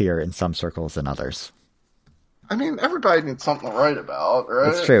been trickier in some circles than others. I mean, everybody needs something to write about,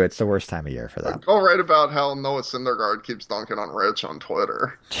 right? It's true. It's the worst time of year for that. Go write about how Noah Syndergaard keeps dunking on Rich on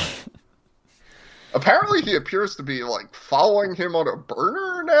Twitter. Apparently, he appears to be like following him on a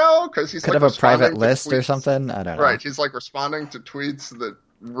burner now because he's Could like have a private responding to list or tweets. something. I don't know. Right, he's like responding to tweets that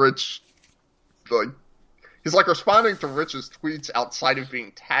Rich, like, he's like responding to Rich's tweets outside of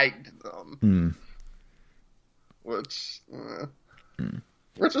being tagged in them. Which,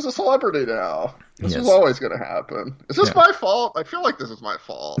 Rich is a celebrity now. This is always going to happen. Is this my fault? I feel like this is my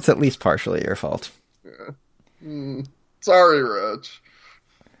fault. It's at least partially your fault. Yeah. Sorry, Rich.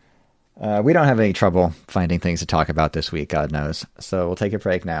 We don't have any trouble finding things to talk about this week, God knows. So we'll take a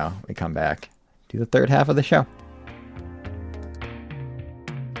break now. We come back, do the third half of the show.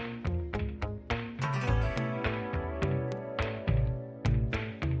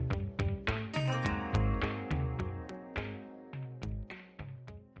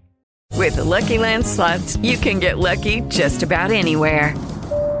 With the Lucky Land Slots, you can get lucky just about anywhere.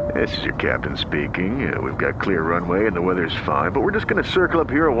 This is your captain speaking. We've got clear runway and the weather's fine, but we're just going to circle up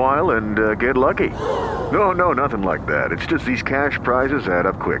here a while and get lucky. No, nothing like that. It's just these cash prizes add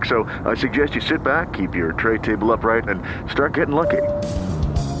up quick. So I suggest you sit back, keep your tray table upright, and start getting lucky.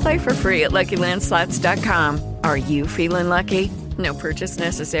 Play for free at LuckyLandSlots.com. Are you feeling lucky? No purchase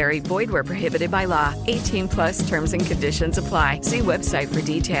necessary. Void where prohibited by law. 18+ terms and conditions apply. See website for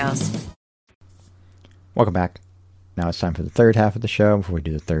details. Welcome back. Now it's time for the third half of the show. Before we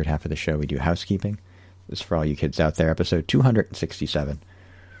do the third half of the show, we do housekeeping. This is For All You Kids Out There, episode 267.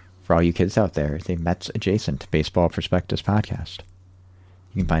 For All You Kids Out There is a Mets-adjacent Baseball Prospectus podcast.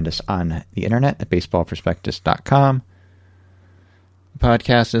 You can find us on the internet at baseballprospectus.com. The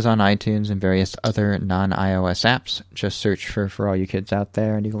podcast is on iTunes and various other non-iOS apps. Just search For All You Kids Out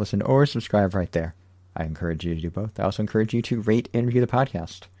There, and you can listen or subscribe right there. I encourage you to do both. I also encourage you to rate and review the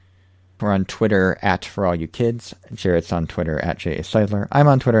podcast. We're on Twitter at For All You Kids. Jarrett's on Twitter at J.A. Seidler. I'm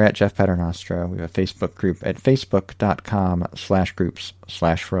on Twitter at Jeff Paternostro. We have a Facebook group at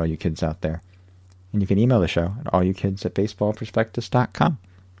facebook.com/groups/For All You Kids Out There. And you can email the show at allyoukids@baseballprospectus.com.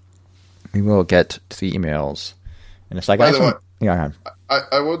 We will get to the emails in a second. By the way, yeah,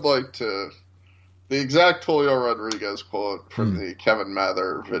 I would like to... The exact Julio Rodriguez quote from the Kevin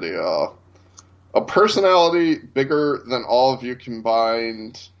Mather video. A personality bigger than all of you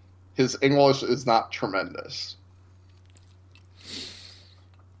combined... His English is not tremendous.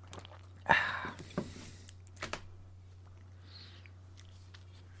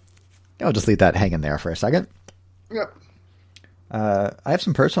 I'll just leave that hanging there for a second. Yep. I have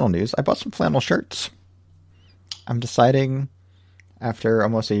some personal news. I bought some flannel shirts. I'm deciding, after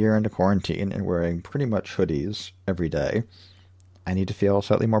almost a year into quarantine and wearing pretty much hoodies every day, I need to feel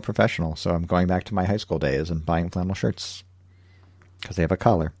slightly more professional. So I'm going back to my high school days and buying flannel shirts because they have a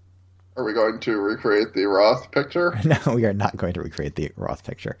collar. Are we going to recreate the Roth picture? No, we are not going to recreate the Roth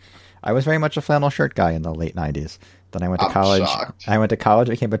picture. I was very much a flannel shirt guy in the late 90s. Then I went to college. Shocked. I went to college,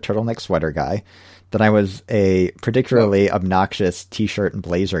 became a turtleneck sweater guy. Then I was a particularly obnoxious t-shirt and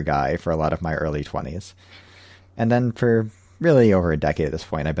blazer guy for a lot of my early 20s. And then for really over a decade at this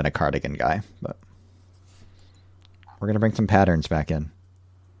point, I've been a cardigan guy. But we're going to bring some patterns back in.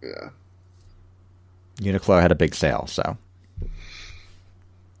 Yeah. Uniqlo had a big sale, so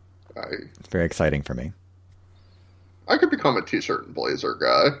it's very exciting for me. I could become a t-shirt and blazer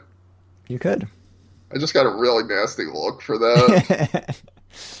guy. You could. I just got a really nasty look for that.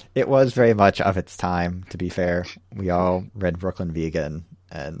 It was very much of its time, to be fair. We all read Brooklyn Vegan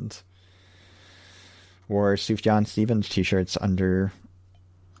and wore Sufjan Stevens t-shirts under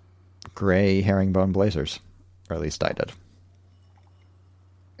gray herringbone blazers. Or at least I did.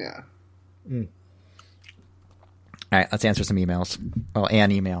 Yeah. All right, let's answer some emails. Well,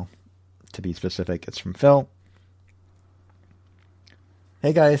 an email, to be specific. It's from Phil.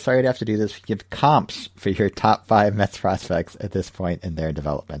 Hey guys, sorry to have to do this. Give comps for your top 5 Mets prospects at this point in their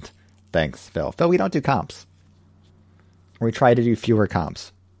development. Thanks, Phil. Phil, we don't do comps. We try to do fewer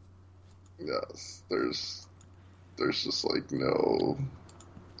comps. Yes. There's just like no...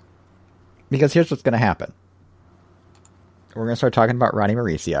 Because here's what's going to happen. We're going to start talking about Ronnie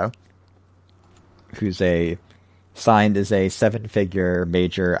Mauricio, who's signed as a 7-figure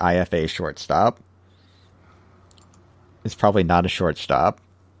major IFA shortstop. Is probably not a shortstop.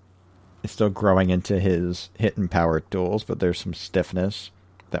 Is still growing into his hit and power tools, but there's some stiffness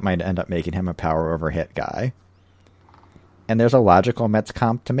that might end up making him a power over hit guy. And there's a logical Mets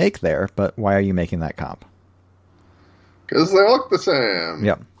comp to make there, but why are you making that comp? Because they look the same.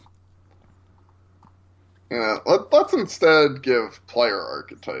 Yep. Yeah, let's instead give player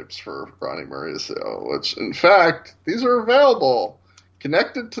archetypes for Ronnie Mauricio, which, in fact, these are available,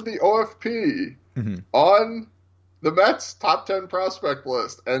 connected to the OFP on the Mets' top 10 prospect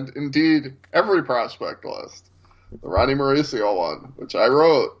list, and indeed every prospect list. The Ronnie Mauricio one, which I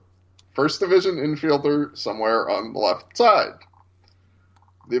wrote. first division infielder somewhere on the left side.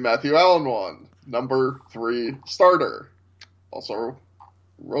 The Matthew Allen one, number 3 starter. Also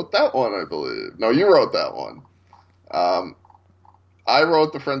wrote that one, I believe. No, you wrote that one. I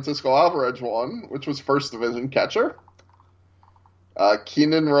wrote the Francisco Alvarez one, which was first division catcher.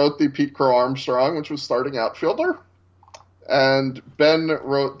 Keenan wrote the Pete Crow Armstrong, which was starting outfielder. And Ben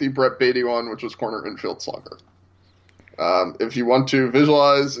wrote the Brett Beatty one, which was corner infield slugger. If you want to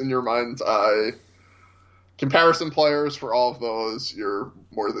visualize in your mind's eye comparison players for all of those, you're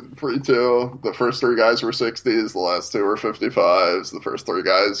more than free to. The first 3 guys were 60s, the last 2 were 55s. The first 3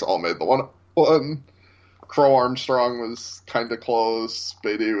 guys all made the one. Crow Armstrong was kind of close.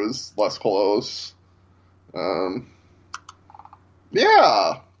 Beatty was less close.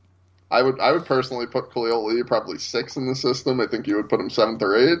 Yeah. I would personally put Khalil Lee probably 6 in the system. I think you would put him 7th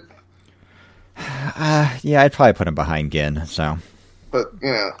or 8th. Yeah, I'd probably put him behind Ginn, so. But,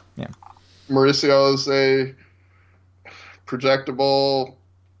 yeah. Yeah. Mauricio is a projectable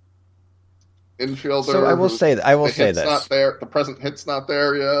infielder. So I will say this. Not there. The present hit's not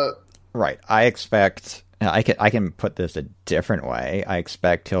there yet. Right. I expect I can put this a different way. I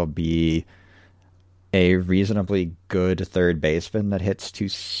expect he'll be a reasonably good third baseman that hits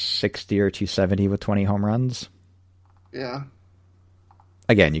 260 or 270 with 20 home runs. Yeah.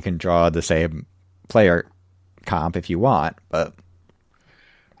 Again, you can draw the same player comp if you want, but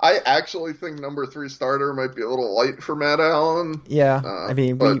I actually think number 3 starter might be a little light for Matt Allen. Yeah, I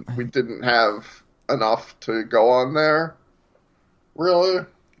mean, we didn't have enough to go on there, really.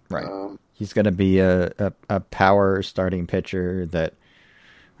 Right. He's going to be a power starting pitcher that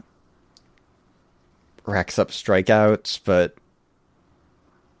racks up strikeouts, but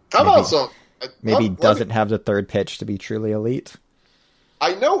maybe doesn't have the third pitch to be truly elite.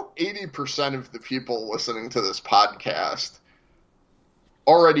 I know 80% of the people listening to this podcast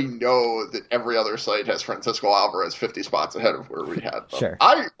already know that every other site has Francisco Alvarez 50 spots ahead of where we had them. Sure.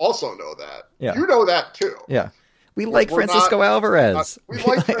 I also know that. Yeah. You know that too. Yeah. We like Francisco Alvarez. We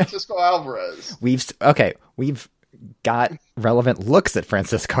like Francisco Alvarez. We've got relevant looks at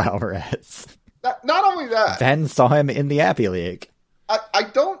Francisco Alvarez. Not only that. Ben saw him in the Appy League. I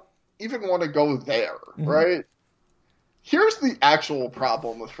don't even want to go there, right? Here's the actual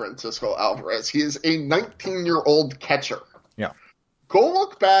problem with Francisco Alvarez. He is a 19-year-old catcher. Yeah. Go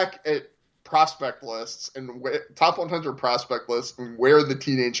look back at prospect lists and top 100 prospect lists and where the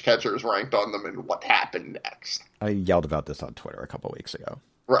teenage catchers ranked on them and what happened next. I yelled about this on Twitter a couple weeks ago.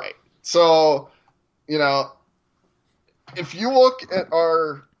 Right. So, if you look at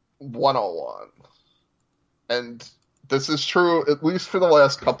our 101, and this is true at least for the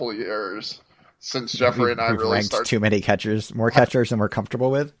last couple of years since Jeffrey and I really ranked started. Too many catchers, more catchers than we're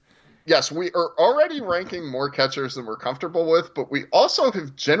comfortable with. Yes, we are already ranking more catchers than we're comfortable with, but we also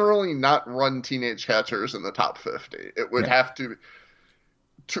have generally not run teenage catchers in the top 50. It would have to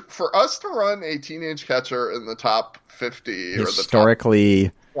for us to run a teenage catcher in the top 50 historically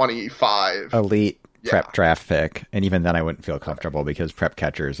or the top 25 elite prep draft pick, and even then I wouldn't feel comfortable because prep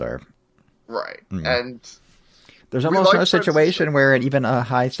catchers are right. And there's almost no situation where even a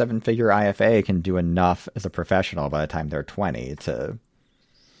high 7-figure IFA can do enough as a professional by the time they're 20 to.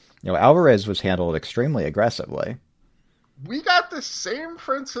 Alvarez was handled extremely aggressively. We got the same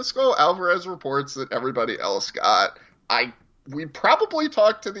Francisco Alvarez reports that everybody else got. We probably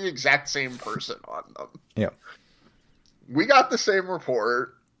talked to the exact same person on them. Yeah. We got the same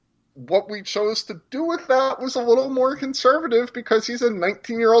report. What we chose to do with that was a little more conservative because he's a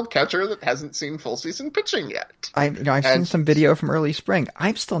 19-year-old catcher that hasn't seen full season pitching yet. I've seen some video from early spring.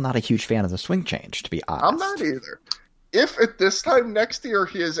 I'm still not a huge fan of the swing change, to be honest. I'm not either. If at this time next year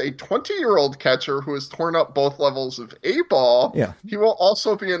he is a 20-year-old catcher who has torn up both levels of A-ball, he will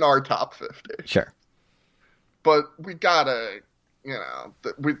also be in our top 50. Sure. But we gotta,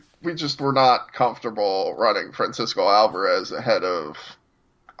 we just were not comfortable running Francisco Alvarez ahead of,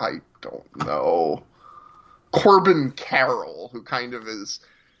 I don't know, Corbin Carroll, who kind of is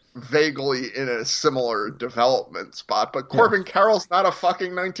vaguely in a similar development spot. But Corbin Carroll's not a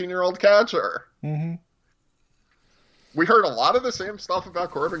fucking 19-year-old catcher. Mm-hmm. We heard a lot of the same stuff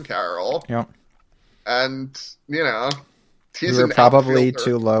about Corbin Carroll. Yep. And, he's we were probably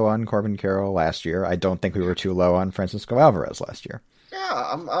too low on Corbin Carroll last year. I don't think we were too low on Francisco Alvarez last year.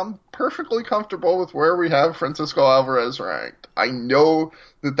 Yeah, I'm perfectly comfortable with where we have Francisco Alvarez ranked. I know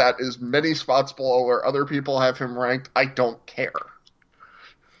that is many spots below where other people have him ranked. I don't care.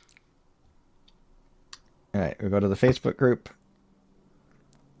 All right, we go to the Facebook group.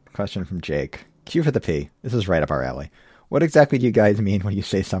 Question from Jake. Q for the P. This is right up our alley. What exactly do you guys mean when you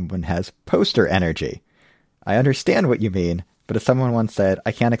say someone has poster energy? I understand what you mean, But as someone once said,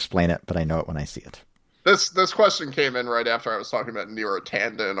 I can't explain it, but I know it when I see it. This question came in right after I was talking about Nero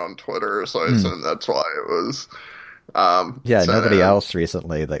Tandon on Twitter, so I assume that's why it was. Nobody else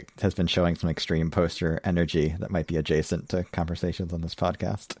recently that has been showing some extreme poster energy that might be adjacent to conversations on this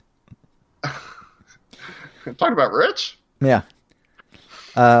podcast. Talking about Rich? Yeah.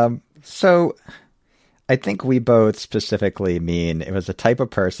 So I think we both specifically mean it was a type of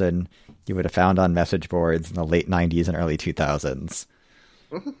person you would have found on message boards in the late 90s and early 2000s.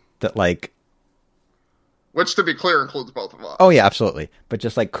 That, like... Which, to be clear, includes both of us. Oh, yeah, absolutely. But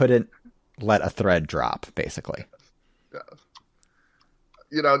just, like, couldn't let a thread drop, basically. Yeah.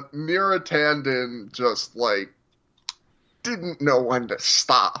 You know, Nero Tandon just, like, didn't know when to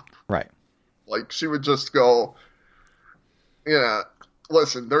stop. Right. Like, she would just go, you know,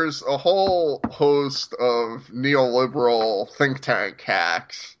 listen, there's a whole host of neoliberal think tank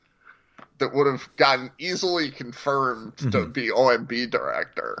hacks that would have gotten easily confirmed to be OMB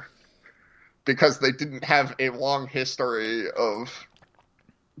director because they didn't have a long history of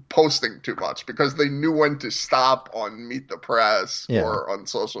posting too much, because they knew when to stop on Meet the Press or on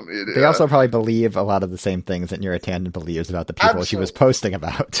social media. They also probably believe a lot of the same things that Nero Tandon believes about the people she was posting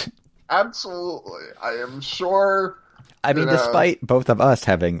about. Absolutely. I am sure. I mean, despite both of us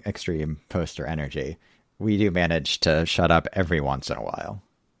having extreme poster energy, we do manage to shut up every once in a while.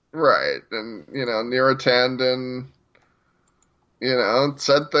 Right. And, you know, Nero Tandon, you know,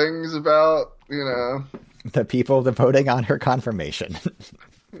 said things about, you know... the people voting on her confirmation.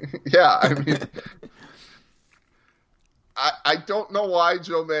 Yeah, I mean... I don't know why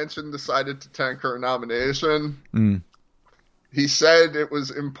Joe Manchin decided to tank her nomination. He said it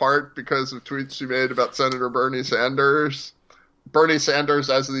was in part because of tweets she made about Senator Bernie Sanders. Bernie Sanders,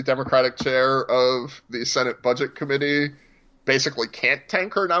 as the Democratic chair of the Senate Budget Committee, basically can't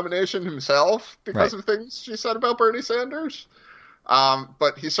tank her nomination himself because of things she said about Bernie Sanders.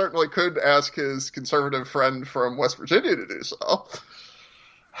 But he certainly could ask his conservative friend from West Virginia to do so.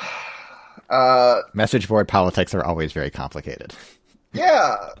 Message board politics are always very complicated.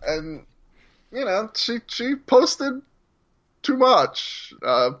 Yeah, and, you know, she posted too much.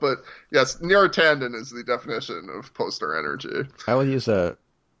 But, yes, Nero Tandon is the definition of poster energy. I will use a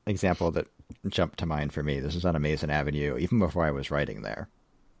example that jumped to mind for me. This is on Amazing Avenue, even before I was writing there,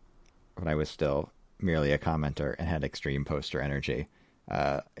 when I was still merely a commenter and had extreme poster energy.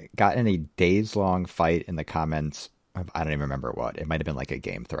 Got in a days-long fight in the comments of, I don't even remember what. It might have been like a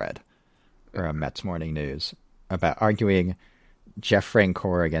game thread or a Mets Morning News about arguing Jeff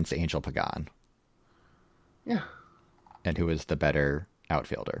Francoeur against Angel Pagan. Yeah. And who was the better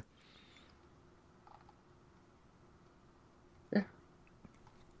outfielder. Yeah.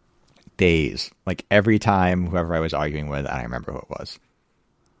 Days. Like, every time whoever I was arguing with, I don't remember who it was.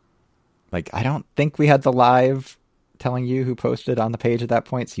 Like, I don't think we had the live telling you who posted on the page at that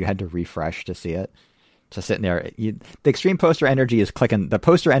point, so you had to refresh to see it. Just sitting there. The extreme poster energy is clicking. The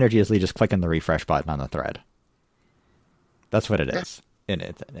poster energy is just clicking the refresh button on the thread. That's what it is.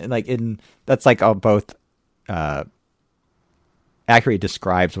 That's like both accurately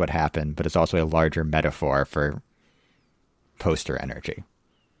describes what happened, but it's also a larger metaphor for poster energy.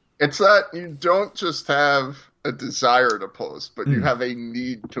 It's that you don't just have a desire to post, but you have a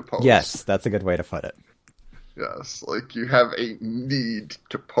need to post. Yes, that's a good way to put it. Yes, like you have a need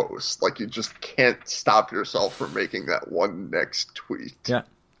to post. Like you just can't stop yourself from making that one next tweet. Yeah.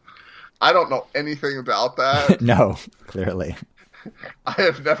 I don't know anything about that. No, clearly. I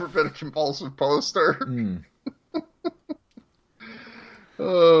have never been a compulsive poster.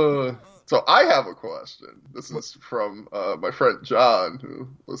 So I have a question. This is from my friend John, who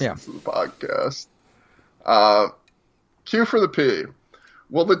listens to the podcast. Q for the P.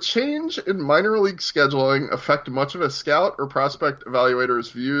 Will the change in minor league scheduling affect much of a scout or prospect evaluator's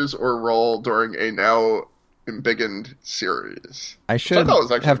views or role during a now embiggened series? I should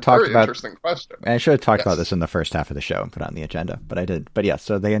have talked about. Interesting question. I should have talked about this in the first half of the show and put it on the agenda, but I did. But yeah,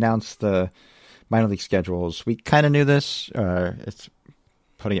 so they announced the minor league schedules. We kind of knew this. It's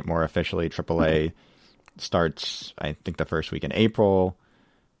putting it more officially. AAA starts, I think, the first week in April.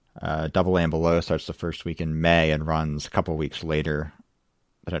 Double A and below starts the first week in May and runs a couple weeks later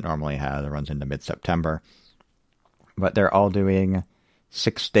than it normally has. It runs into mid-September. But they're all doing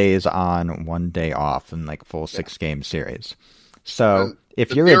 6 days on, 1 day off in like full 6-game series. So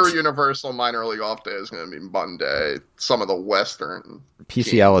if you're your universal minor league off day is going to be Monday. Some of the Western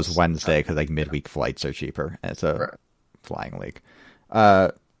PCL teams. is Wednesday because like midweek flights are cheaper. It's a flying league.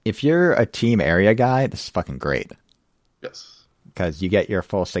 If you're a team area guy, this is fucking great. Yes. Because you get your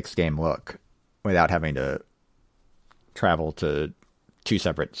full 6-game look without having to travel to 2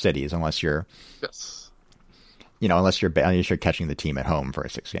 separate cities unless you're unless you're catching the team at home for a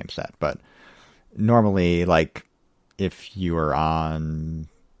 6-game set. But normally, like, if you were on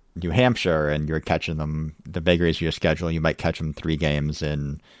New Hampshire and you're catching them, the vagaries of your schedule, you might catch them 3 games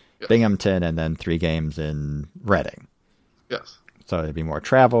in Binghamton and then 3 games in Reading. Yes. So there'd be more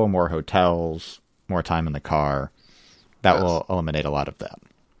travel, more hotels, more time in the car. That will eliminate a lot of that.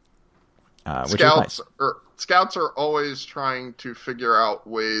 Which is nice. Scouts are always trying to figure out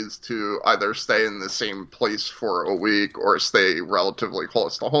ways to either stay in the same place for a week or stay relatively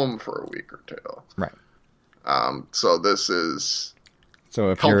close to home for a week or 2. Right. So this is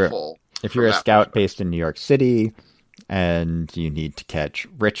if helpful. If you're a scout based in New York City and you need to catch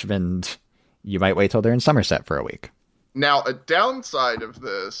Richmond, you might wait till they're in Somerset for a week. Now, a downside of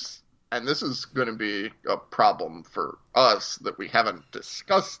this, and this is going to be a problem for us that we haven't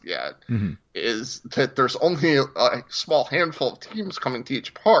discussed yet, is that there's only a small handful of teams coming to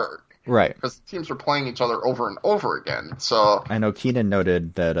each park. Right. Because the teams are playing each other over and over again. So I know Keenan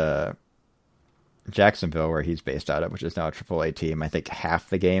noted that Jacksonville, where he's based out of, which is now a AAA team, I think half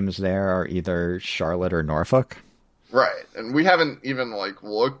the games there are either Charlotte or Norfolk. Right. And we haven't even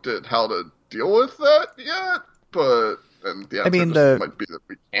looked at how to deal with that yet, but and the answer might be that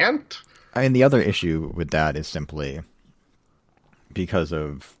we can't. I mean, the other issue with that is simply because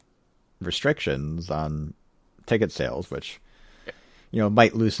of restrictions on ticket sales, which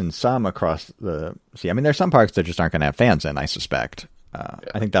might loosen some across the sea. I mean, there's some parks that just aren't going to have fans in, I suspect.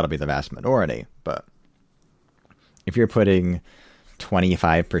 I think that'll be the vast minority. But if you're putting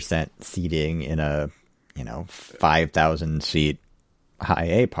 25% seating in a 5,000 seat high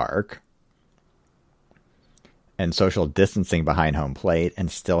A park and social distancing behind home plate and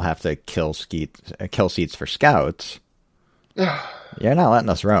still have to kill seats for scouts, you're not letting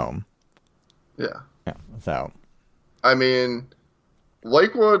us roam. Yeah. So, I mean,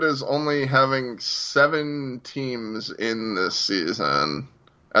 Lakewood is only having 7 teams in this season,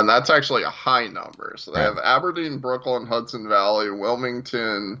 and that's actually a high number. So they have Aberdeen, Brooklyn, Hudson Valley,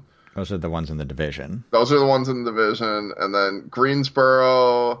 Wilmington. Those are the ones in the division. And then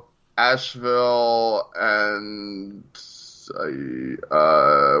Greensboro, Asheville, and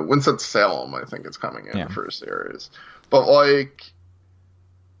Winston-Salem, I think, is coming in for a series. But,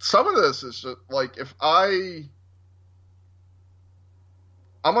 some of this is just, if I'm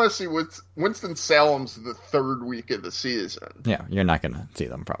going to see Winston-Salem's the 3rd week of the season. Yeah, you're not going to see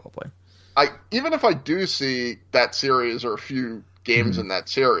them, probably. Even if I do see that series or a few games in that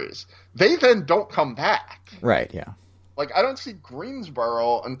series, they then don't come back. Right, yeah. I don't see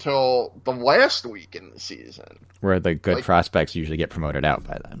Greensboro until the last week in the season. Where the good prospects usually get promoted out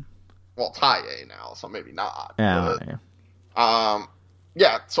by then. Well, it's high A now, so maybe not. Yeah.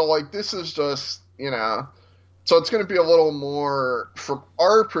 So, this is just, so it's going to be a little more, from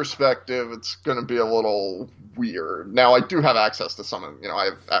our perspective, it's going to be a little weird. Now, I do have access to some, I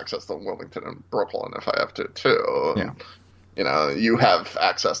have access to Wilmington and Brooklyn if I have to, too. Yeah. You have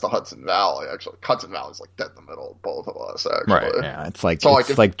access to Hudson Valley. Actually, Hudson Valley's dead in the middle of both of us, actually. Right, yeah.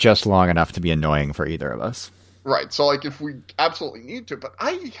 It's just long enough to be annoying for either of us. Right, so, if we absolutely need to, but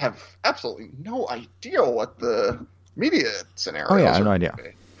I have absolutely no idea what the media scenarios are. Oh, yeah, I have no idea.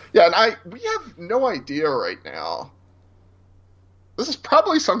 Yeah, and we have no idea right now. This is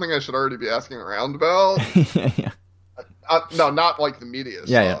probably something I should already be asking around about. Yeah. No, not the media stuff.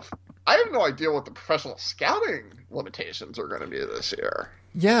 Yeah. I have no idea what the professional scouting limitations are going to be this year.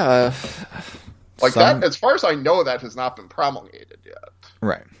 Yeah. That, as far as I know, that has not been promulgated yet.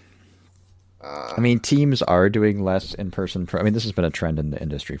 Right. I mean, teams are doing less in-person pro. I mean, this has been a trend in the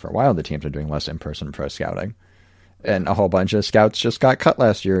industry for a while. The teams are doing less in-person pro scouting. And a whole bunch of scouts just got cut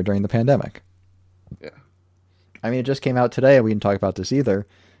last year during the pandemic. Yeah. I mean, it just came out today. We didn't talk about this either.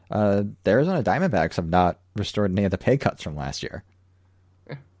 The Arizona Diamondbacks have not restored any of the pay cuts from last year.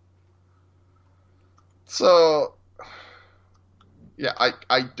 Yeah. So, yeah,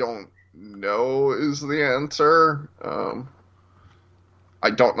 I don't know is the answer.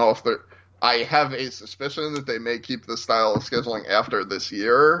 I don't know if they're... I have a suspicion that they may keep this style of scheduling after this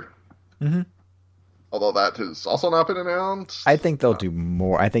year. Mm-hmm. Although that has also not been announced. I think they'll do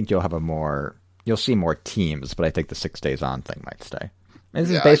more. I think you'll see more teams, but I think the 6 days on thing might stay. And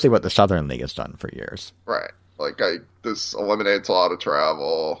this is basically what the Southern League has done for years. Right. This eliminates a lot of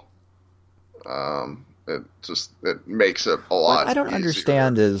travel. It makes it a lot What I don't easier.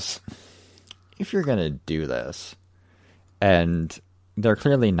 understand is if you're going to do this, and they're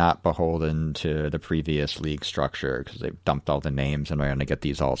clearly not beholden to the previous league structure because they've dumped all the names and we're going to get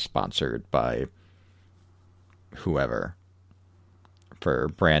these all sponsored by whoever for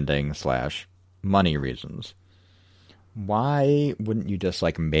branding / money reasons. Why wouldn't you just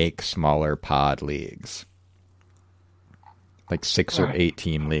make smaller pod leagues like 6 or 8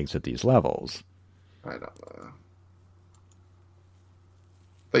 team leagues at these levels. I don't know.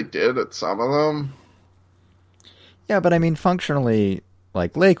 They did at some of them. Yeah, but I mean, functionally,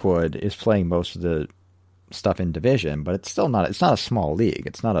 like Lakewood is playing most of the stuff in division, but it's not a small league.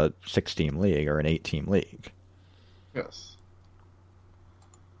 It's not a 6-team league or an 8-team league. Yes.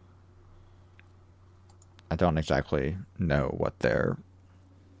 I don't exactly know what they're...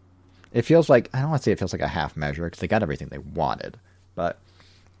 It feels like, I don't want to say it feels like a half measure, because they got everything they wanted, but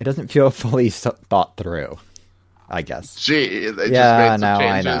it doesn't feel fully thought through, I guess. Gee, they just Yeah, made some no,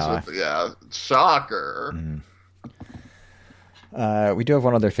 I changes. know. Yeah, shocker. We do have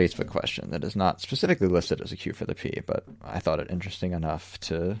one other Facebook question that is not specifically listed as a Q for the P, but I thought it interesting enough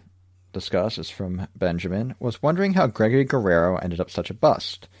to discuss. It's from Benjamin. Was wondering how Gregory Guerrero ended up such a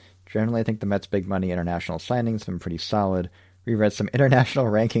bust. Generally, I think the Mets' big money international signings have been pretty solid. Reread some international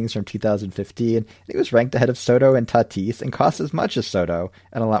rankings from 2015, and he was ranked ahead of Soto and Tatis, and cost as much as Soto,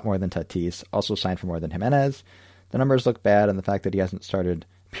 and a lot more than Tatis, also signed for more than Jimenez. The numbers look bad, and the fact that he hasn't started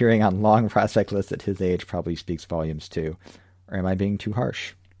appearing on long prospect lists at his age probably speaks volumes too. Or am I being too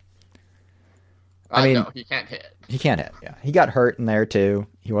harsh? I mean, no, he can't hit. He can't hit, yeah. He got hurt in there too.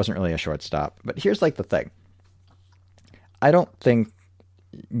 He wasn't really a shortstop. But here's like the thing. I don't think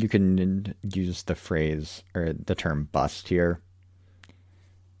you can use the phrase or the term bust here.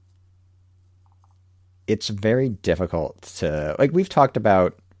 It's very difficult to, like we've talked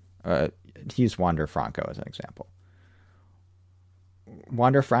about, to use Wander Franco as an example.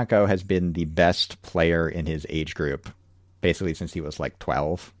 Wander Franco has been the best player in his age group basically since he was like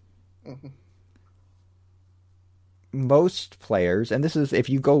 12. Mm-hmm. Most players, and this is, if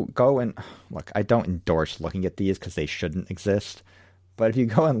you go and look, I don't endorse looking at these because they shouldn't exist. But if you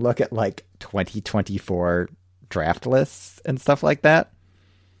go and look at like 2024 draft lists and stuff like that,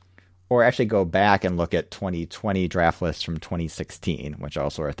 or actually go back and look at 2020 draft lists from 2016, which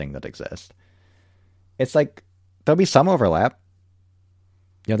also are a thing that exists, it's like there'll be some overlap.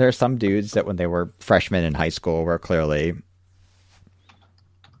 You know, there are some dudes that when they were freshmen in high school were clearly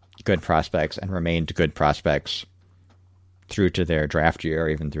good prospects and remained good prospects through to their draft year or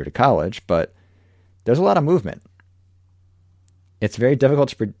even through to college, but there's a lot of movement. It's very difficult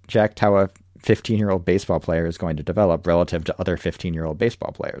to project how a 15-year-old baseball player is going to develop relative to other 15-year-old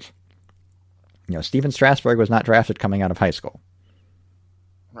baseball players. You know, Steven Strasburg was not drafted coming out of high school.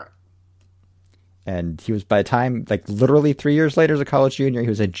 Right. And he was, by the time, like literally 3 years later as a college junior, he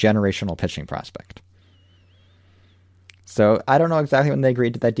was a generational pitching prospect. So I don't know exactly when they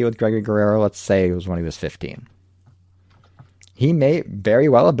agreed to that deal with Gregory Guerrero. Let's say it was when he was 15. He may very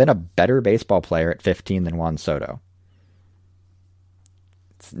well have been a better baseball player at 15 than Juan Soto.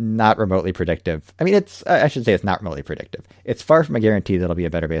 It's not remotely predictive. I mean, I should say it's not remotely predictive. It's far from a guarantee that he'll be a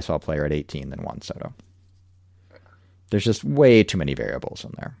better baseball player at 18 than Juan Soto. There's just way too many variables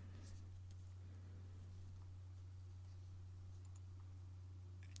in there.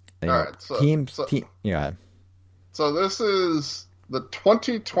 All right, yeah. So this is the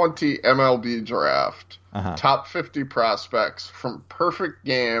 2020 MLB draft. Top 50 prospects from Perfect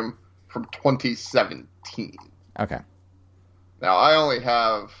Game from 2017. Okay. Now, I only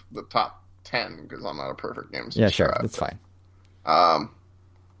have the top 10 because I'm not a Perfect Game subscriber. Yeah, sure. That's fine.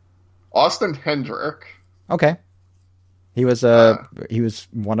 Austin Hendrick. Okay. He was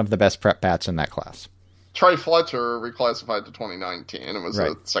one of the best prep bats in that class. Trey Fletcher reclassified to 2019 and was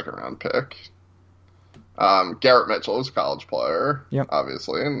a second-round pick. Garrett Mitchell was a college player,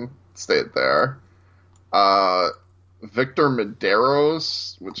 obviously, and stayed there. Victor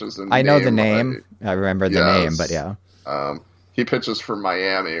Medeiros, which is I know the name. I remember the name, but yeah. He pitches for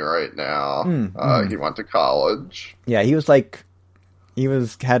Miami right now. He went to college. Yeah,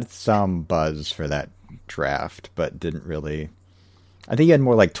 had some buzz for that draft, but didn't really. I think he had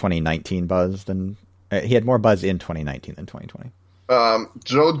more like 2019 buzz than he had more buzz in 2019 than 2020.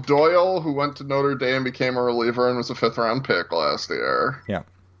 Joe Doyle, who went to Notre Dame, became a reliever and was a 5th-round pick last year. Yeah.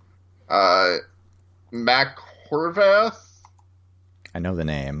 Mac Horvath. I know the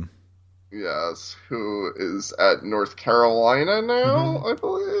name. Yes, who is at North Carolina now, I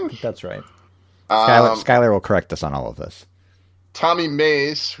believe. That's right. Skylar will correct us on all of this. Tommy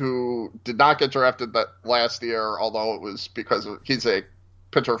Mace, who did not get drafted that last year, although it was because he's a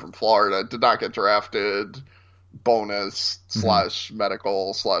pitcher from Florida, did not get drafted. Bonus /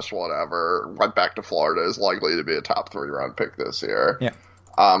 medical / whatever. Went back to Florida, is likely to be a top 3-round pick this year. Yeah.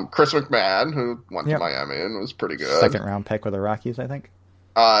 Chris McMahon, who went to Miami and was pretty good. 2nd-round pick with the Rockies, I think.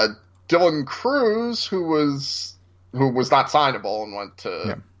 Dylan Cruz, who was not signable and went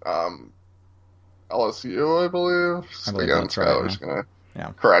to LSU, I believe. I believe that's right. Skylar's going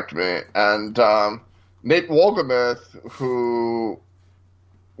to correct me. And Nate Wolgamuth, who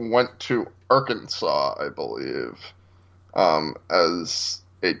went to Arkansas, I believe, as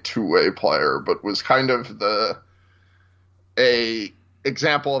a two-way player, but was kind of a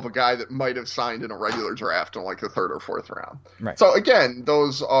example of a guy that might have signed in a regular draft in like the third or fourth round. Right. So again,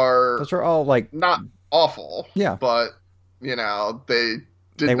 those are all like not awful. Yeah. But they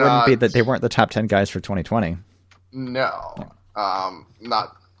they not, wouldn't be they weren't the top 10 guys for 2020. No.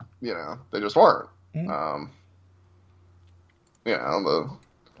 Not they just weren't. The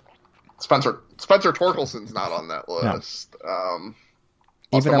Spencer Torkelson's not on that list. No.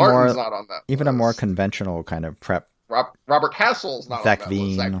 Austin Martin's not on that list. A more conventional kind of prep. Robert Hassel's not Zach on that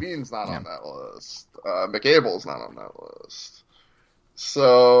list. Zach Veen's not on that list. McAble's not on that list.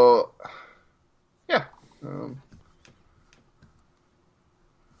 So, yeah.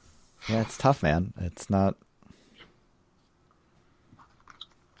 Yeah, it's tough, man. It's not...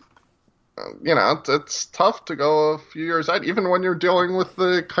 it's tough to go a few years out, even when you're dealing with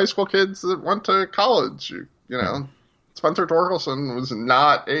the high school kids that went to college. Spencer Torkelson was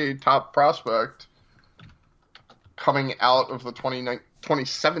not a top prospect coming out of the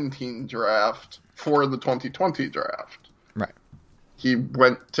 2017 draft for the 2020 draft. Right. He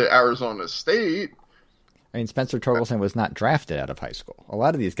went to Arizona State. I mean, Spencer Torkelson was not drafted out of high school. A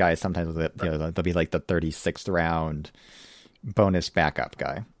lot of these guys, sometimes they'll be like the 36th round bonus backup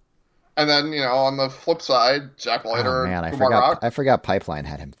guy. And then, on the flip side, Jack Leiter. Oh, man, and I forgot Pipeline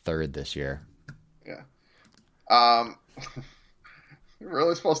had him third this year. Yeah. You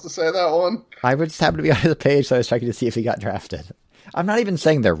really supposed to say that one? I would just happen to be out of the page, so I was checking to see if he got drafted. I'm not even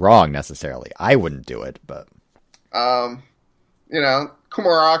saying they're wrong necessarily. I wouldn't do it, but Kumar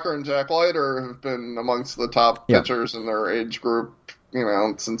Rocker and Jack Leiter have been amongst the top pitchers in their age group,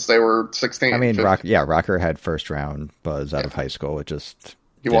 since they were 16. I mean, Rocker had first round buzz out of high school. It just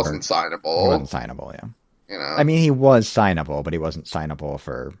he wasn't signable. He wasn't signable, yeah. I mean, he was signable, but he wasn't signable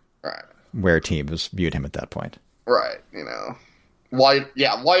for where teams viewed him at that point. Right,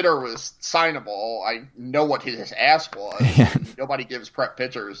 Leiter was signable. I know what his ask was. Yeah. Nobody gives prep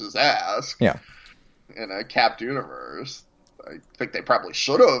pitchers his ask. Yeah. In a capped universe. I think they probably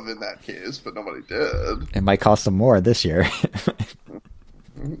should have in that case, but nobody did. It might cost them more this year.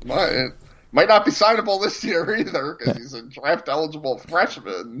 Might not be signable this year either, because he's a draft-eligible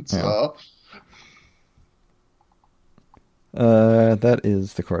freshman. So. That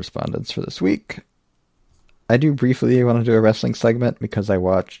is the correspondence for this week. I do briefly want to do a wrestling segment because I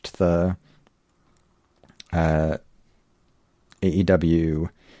watched the AEW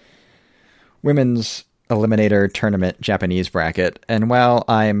Women's Eliminator Tournament Japanese bracket, and while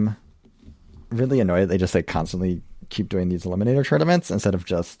I'm really annoyed they just constantly keep doing these Eliminator tournaments instead of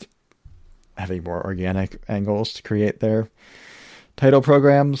just having more organic angles to create their title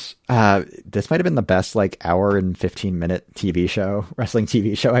programs, this might have been the best hour and 15-minute wrestling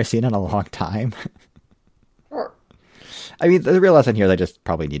TV show I've seen in a long time. Sure. I mean, the real lesson here is I just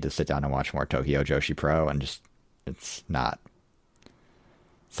probably need to sit down and watch more Tokyo Joshi Pro, and it's not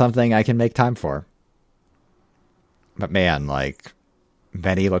something I can make time for. But man,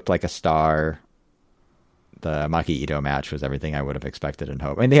 Benny looked like a star. The Maki Ito match was everything I would have expected and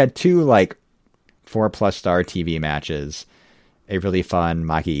hoped. I mean, they had two 4+ star TV matches, a really fun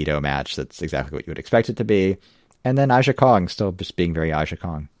Maki Ito match that's exactly what you would expect it to be, and then Aja Kong still just being very Aja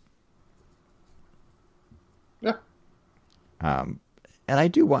Kong. Yeah. And I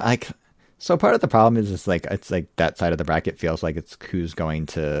do want so part of the problem is it's that side of the bracket feels like it's who's going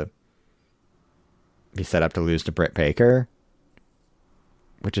to be set up to lose to Britt Baker,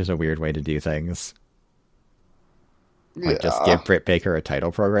 which is a weird way to do things. Just give Britt Baker a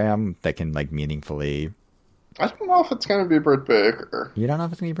title program that can meaningfully. I don't know if it's going to be Britt Baker. You don't know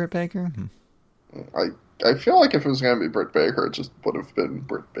if it's going to be Britt Baker? I feel like if it was going to be Britt Baker, it just would have been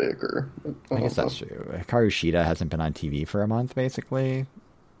Britt Baker. I guess that's true. Hikaru Shida hasn't been on TV for a month, basically.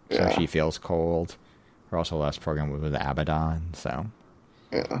 So she feels cold. Her also last program was with Abaddon, so.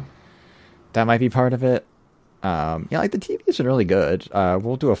 Yeah. That might be part of it. The TV has been really good.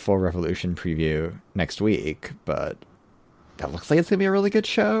 We'll do a full Revolution preview next week, but that looks like it's going to be a really good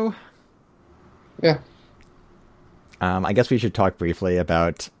show. Yeah. I guess we should talk briefly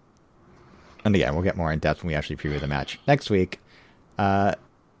about, and again, we'll get more in depth when we actually preview the match next week,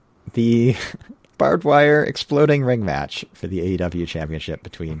 the barbed wire exploding ring match for the AEW Championship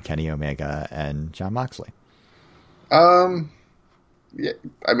between Kenny Omega and Jon Moxley. Yeah,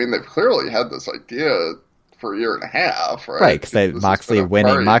 I mean, they've clearly had this idea for a year and a half, right? Right, because Moxley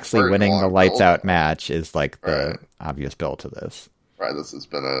winning the lights out match is the obvious build to this. Right, this has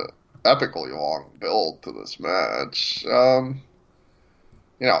been a epically long build to this match.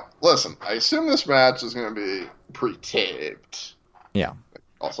 listen, I assume this match is going to be pre-taped. Yeah.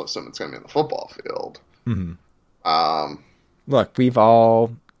 Also assume it's going to be in the football field. Mm-hmm. Look, we've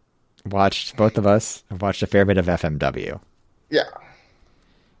all watched, both of us have watched a fair bit of FMW. Yeah.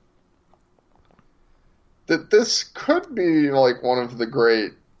 This could be like one of the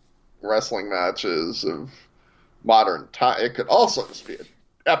great wrestling matches of modern time. It could also just be an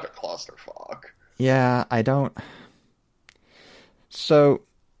epic clusterfuck. Yeah, So,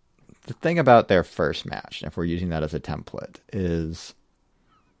 the thing about their first match, if we're using that as a template, is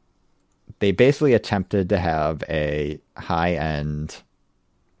they basically attempted to have a high-end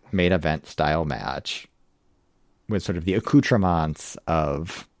main event style match with sort of the accoutrements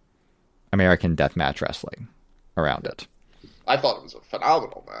of American deathmatch wrestling around it. I thought it was a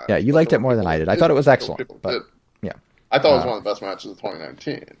phenomenal match. Yeah, you liked it more than I did. I thought it was excellent. But, yeah. I thought it was one of the best matches of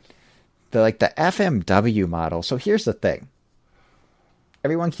 2019. The FMW model. So here's the thing.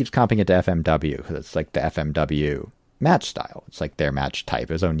 Everyone keeps comping it to FMW because it's like the FMW match style. It's like their match type.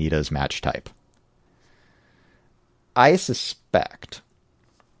 It's Onita's match type. I suspect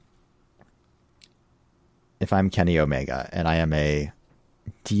if I'm Kenny Omega and I am a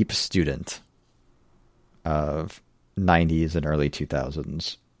deep student of 90s and early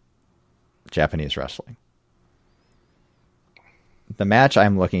 2000s Japanese wrestling, the match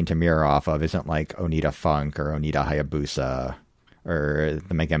I'm looking to mirror off of isn't like Onita Funk or Onita Hayabusa or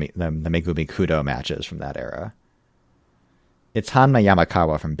the Megumi Kudo matches from that era. It's Hanma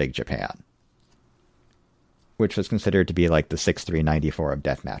Yamakawa from Big Japan, which was considered to be like the 6'3", of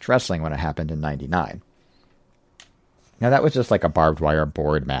deathmatch wrestling when it happened in 99. Now that was just like a barbed wire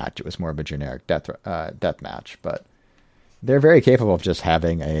board match. It was more of a generic death match, but they're very capable of just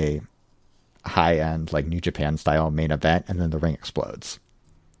having a high-end, like New Japan style main event, and then the ring explodes.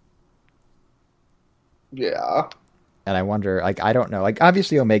 Yeah. And I wonder, like, I don't know, like,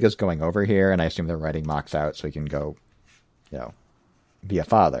 obviously Omega's going over here, and I assume they're writing Mox out so he can go, be a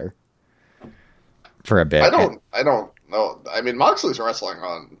father for a bit. I don't know. I mean, Moxley's wrestling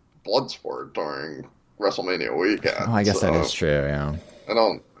on Bloodsport during WrestleMania weekend. Oh, I guess that is true, yeah.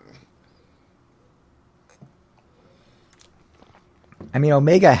 I mean,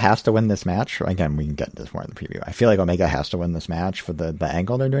 Omega has to win this match. Again, we can get into this more in the preview. I feel like Omega has to win this match for the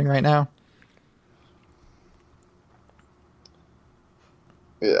angle they're doing right now.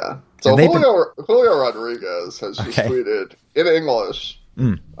 Yeah. So Julio Rodriguez has just tweeted in English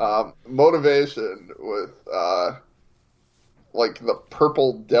motivation with like the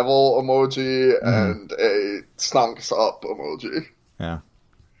purple devil emoji and a stonks up emoji. Yeah.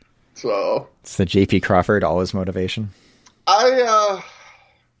 So it's the JP Crawford all his motivation. I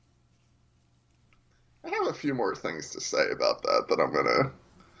have a few more things to say about that I'm gonna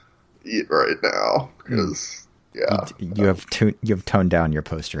eat right now because you have toned down your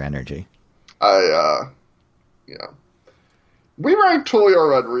poster energy. We ranked Julio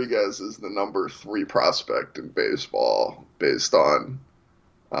Rodriguez as the number 3 prospect in baseball based on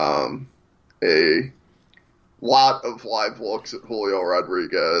a lot of live looks at Julio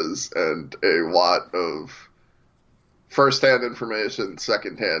Rodriguez and a lot of first-hand information,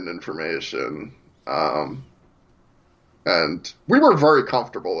 second-hand information. And we were very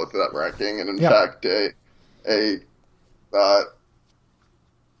comfortable with that ranking. And in fact, a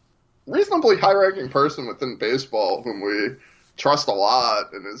reasonably high-ranking person within baseball whom we trust a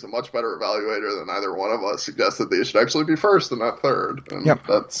lot and is a much better evaluator than either one of us suggested they should actually be first and not third. And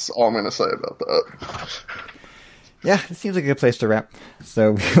that's all I'm going to say about that. Yeah, it seems like a good place to wrap.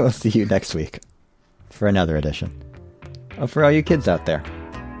 So we will see you next week for another edition. For all you kids out there.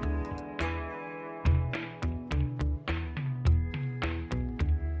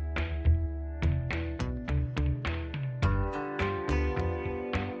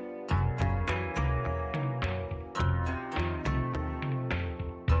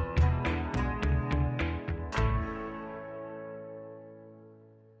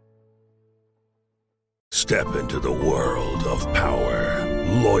 Step into the world of power,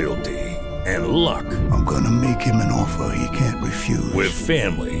 loyalty, and luck. I'm gonna make him an offer he can't refuse. With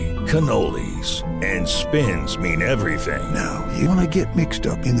family, cannolis, and spins mean everything. Now, you wanna get mixed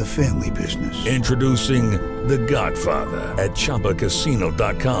up in the family business. Introducing The Godfather at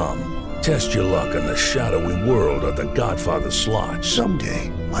ChumbaCasino.com. Test your luck in the shadowy world of The Godfather slot. Someday,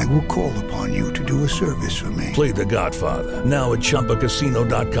 I will call upon you to do a service for me. Play The Godfather, now at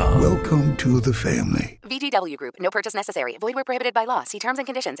ChumbaCasino.com. Welcome to the family. VGW Group. No purchase necessary. Void where prohibited by law. See terms and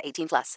conditions. 18+.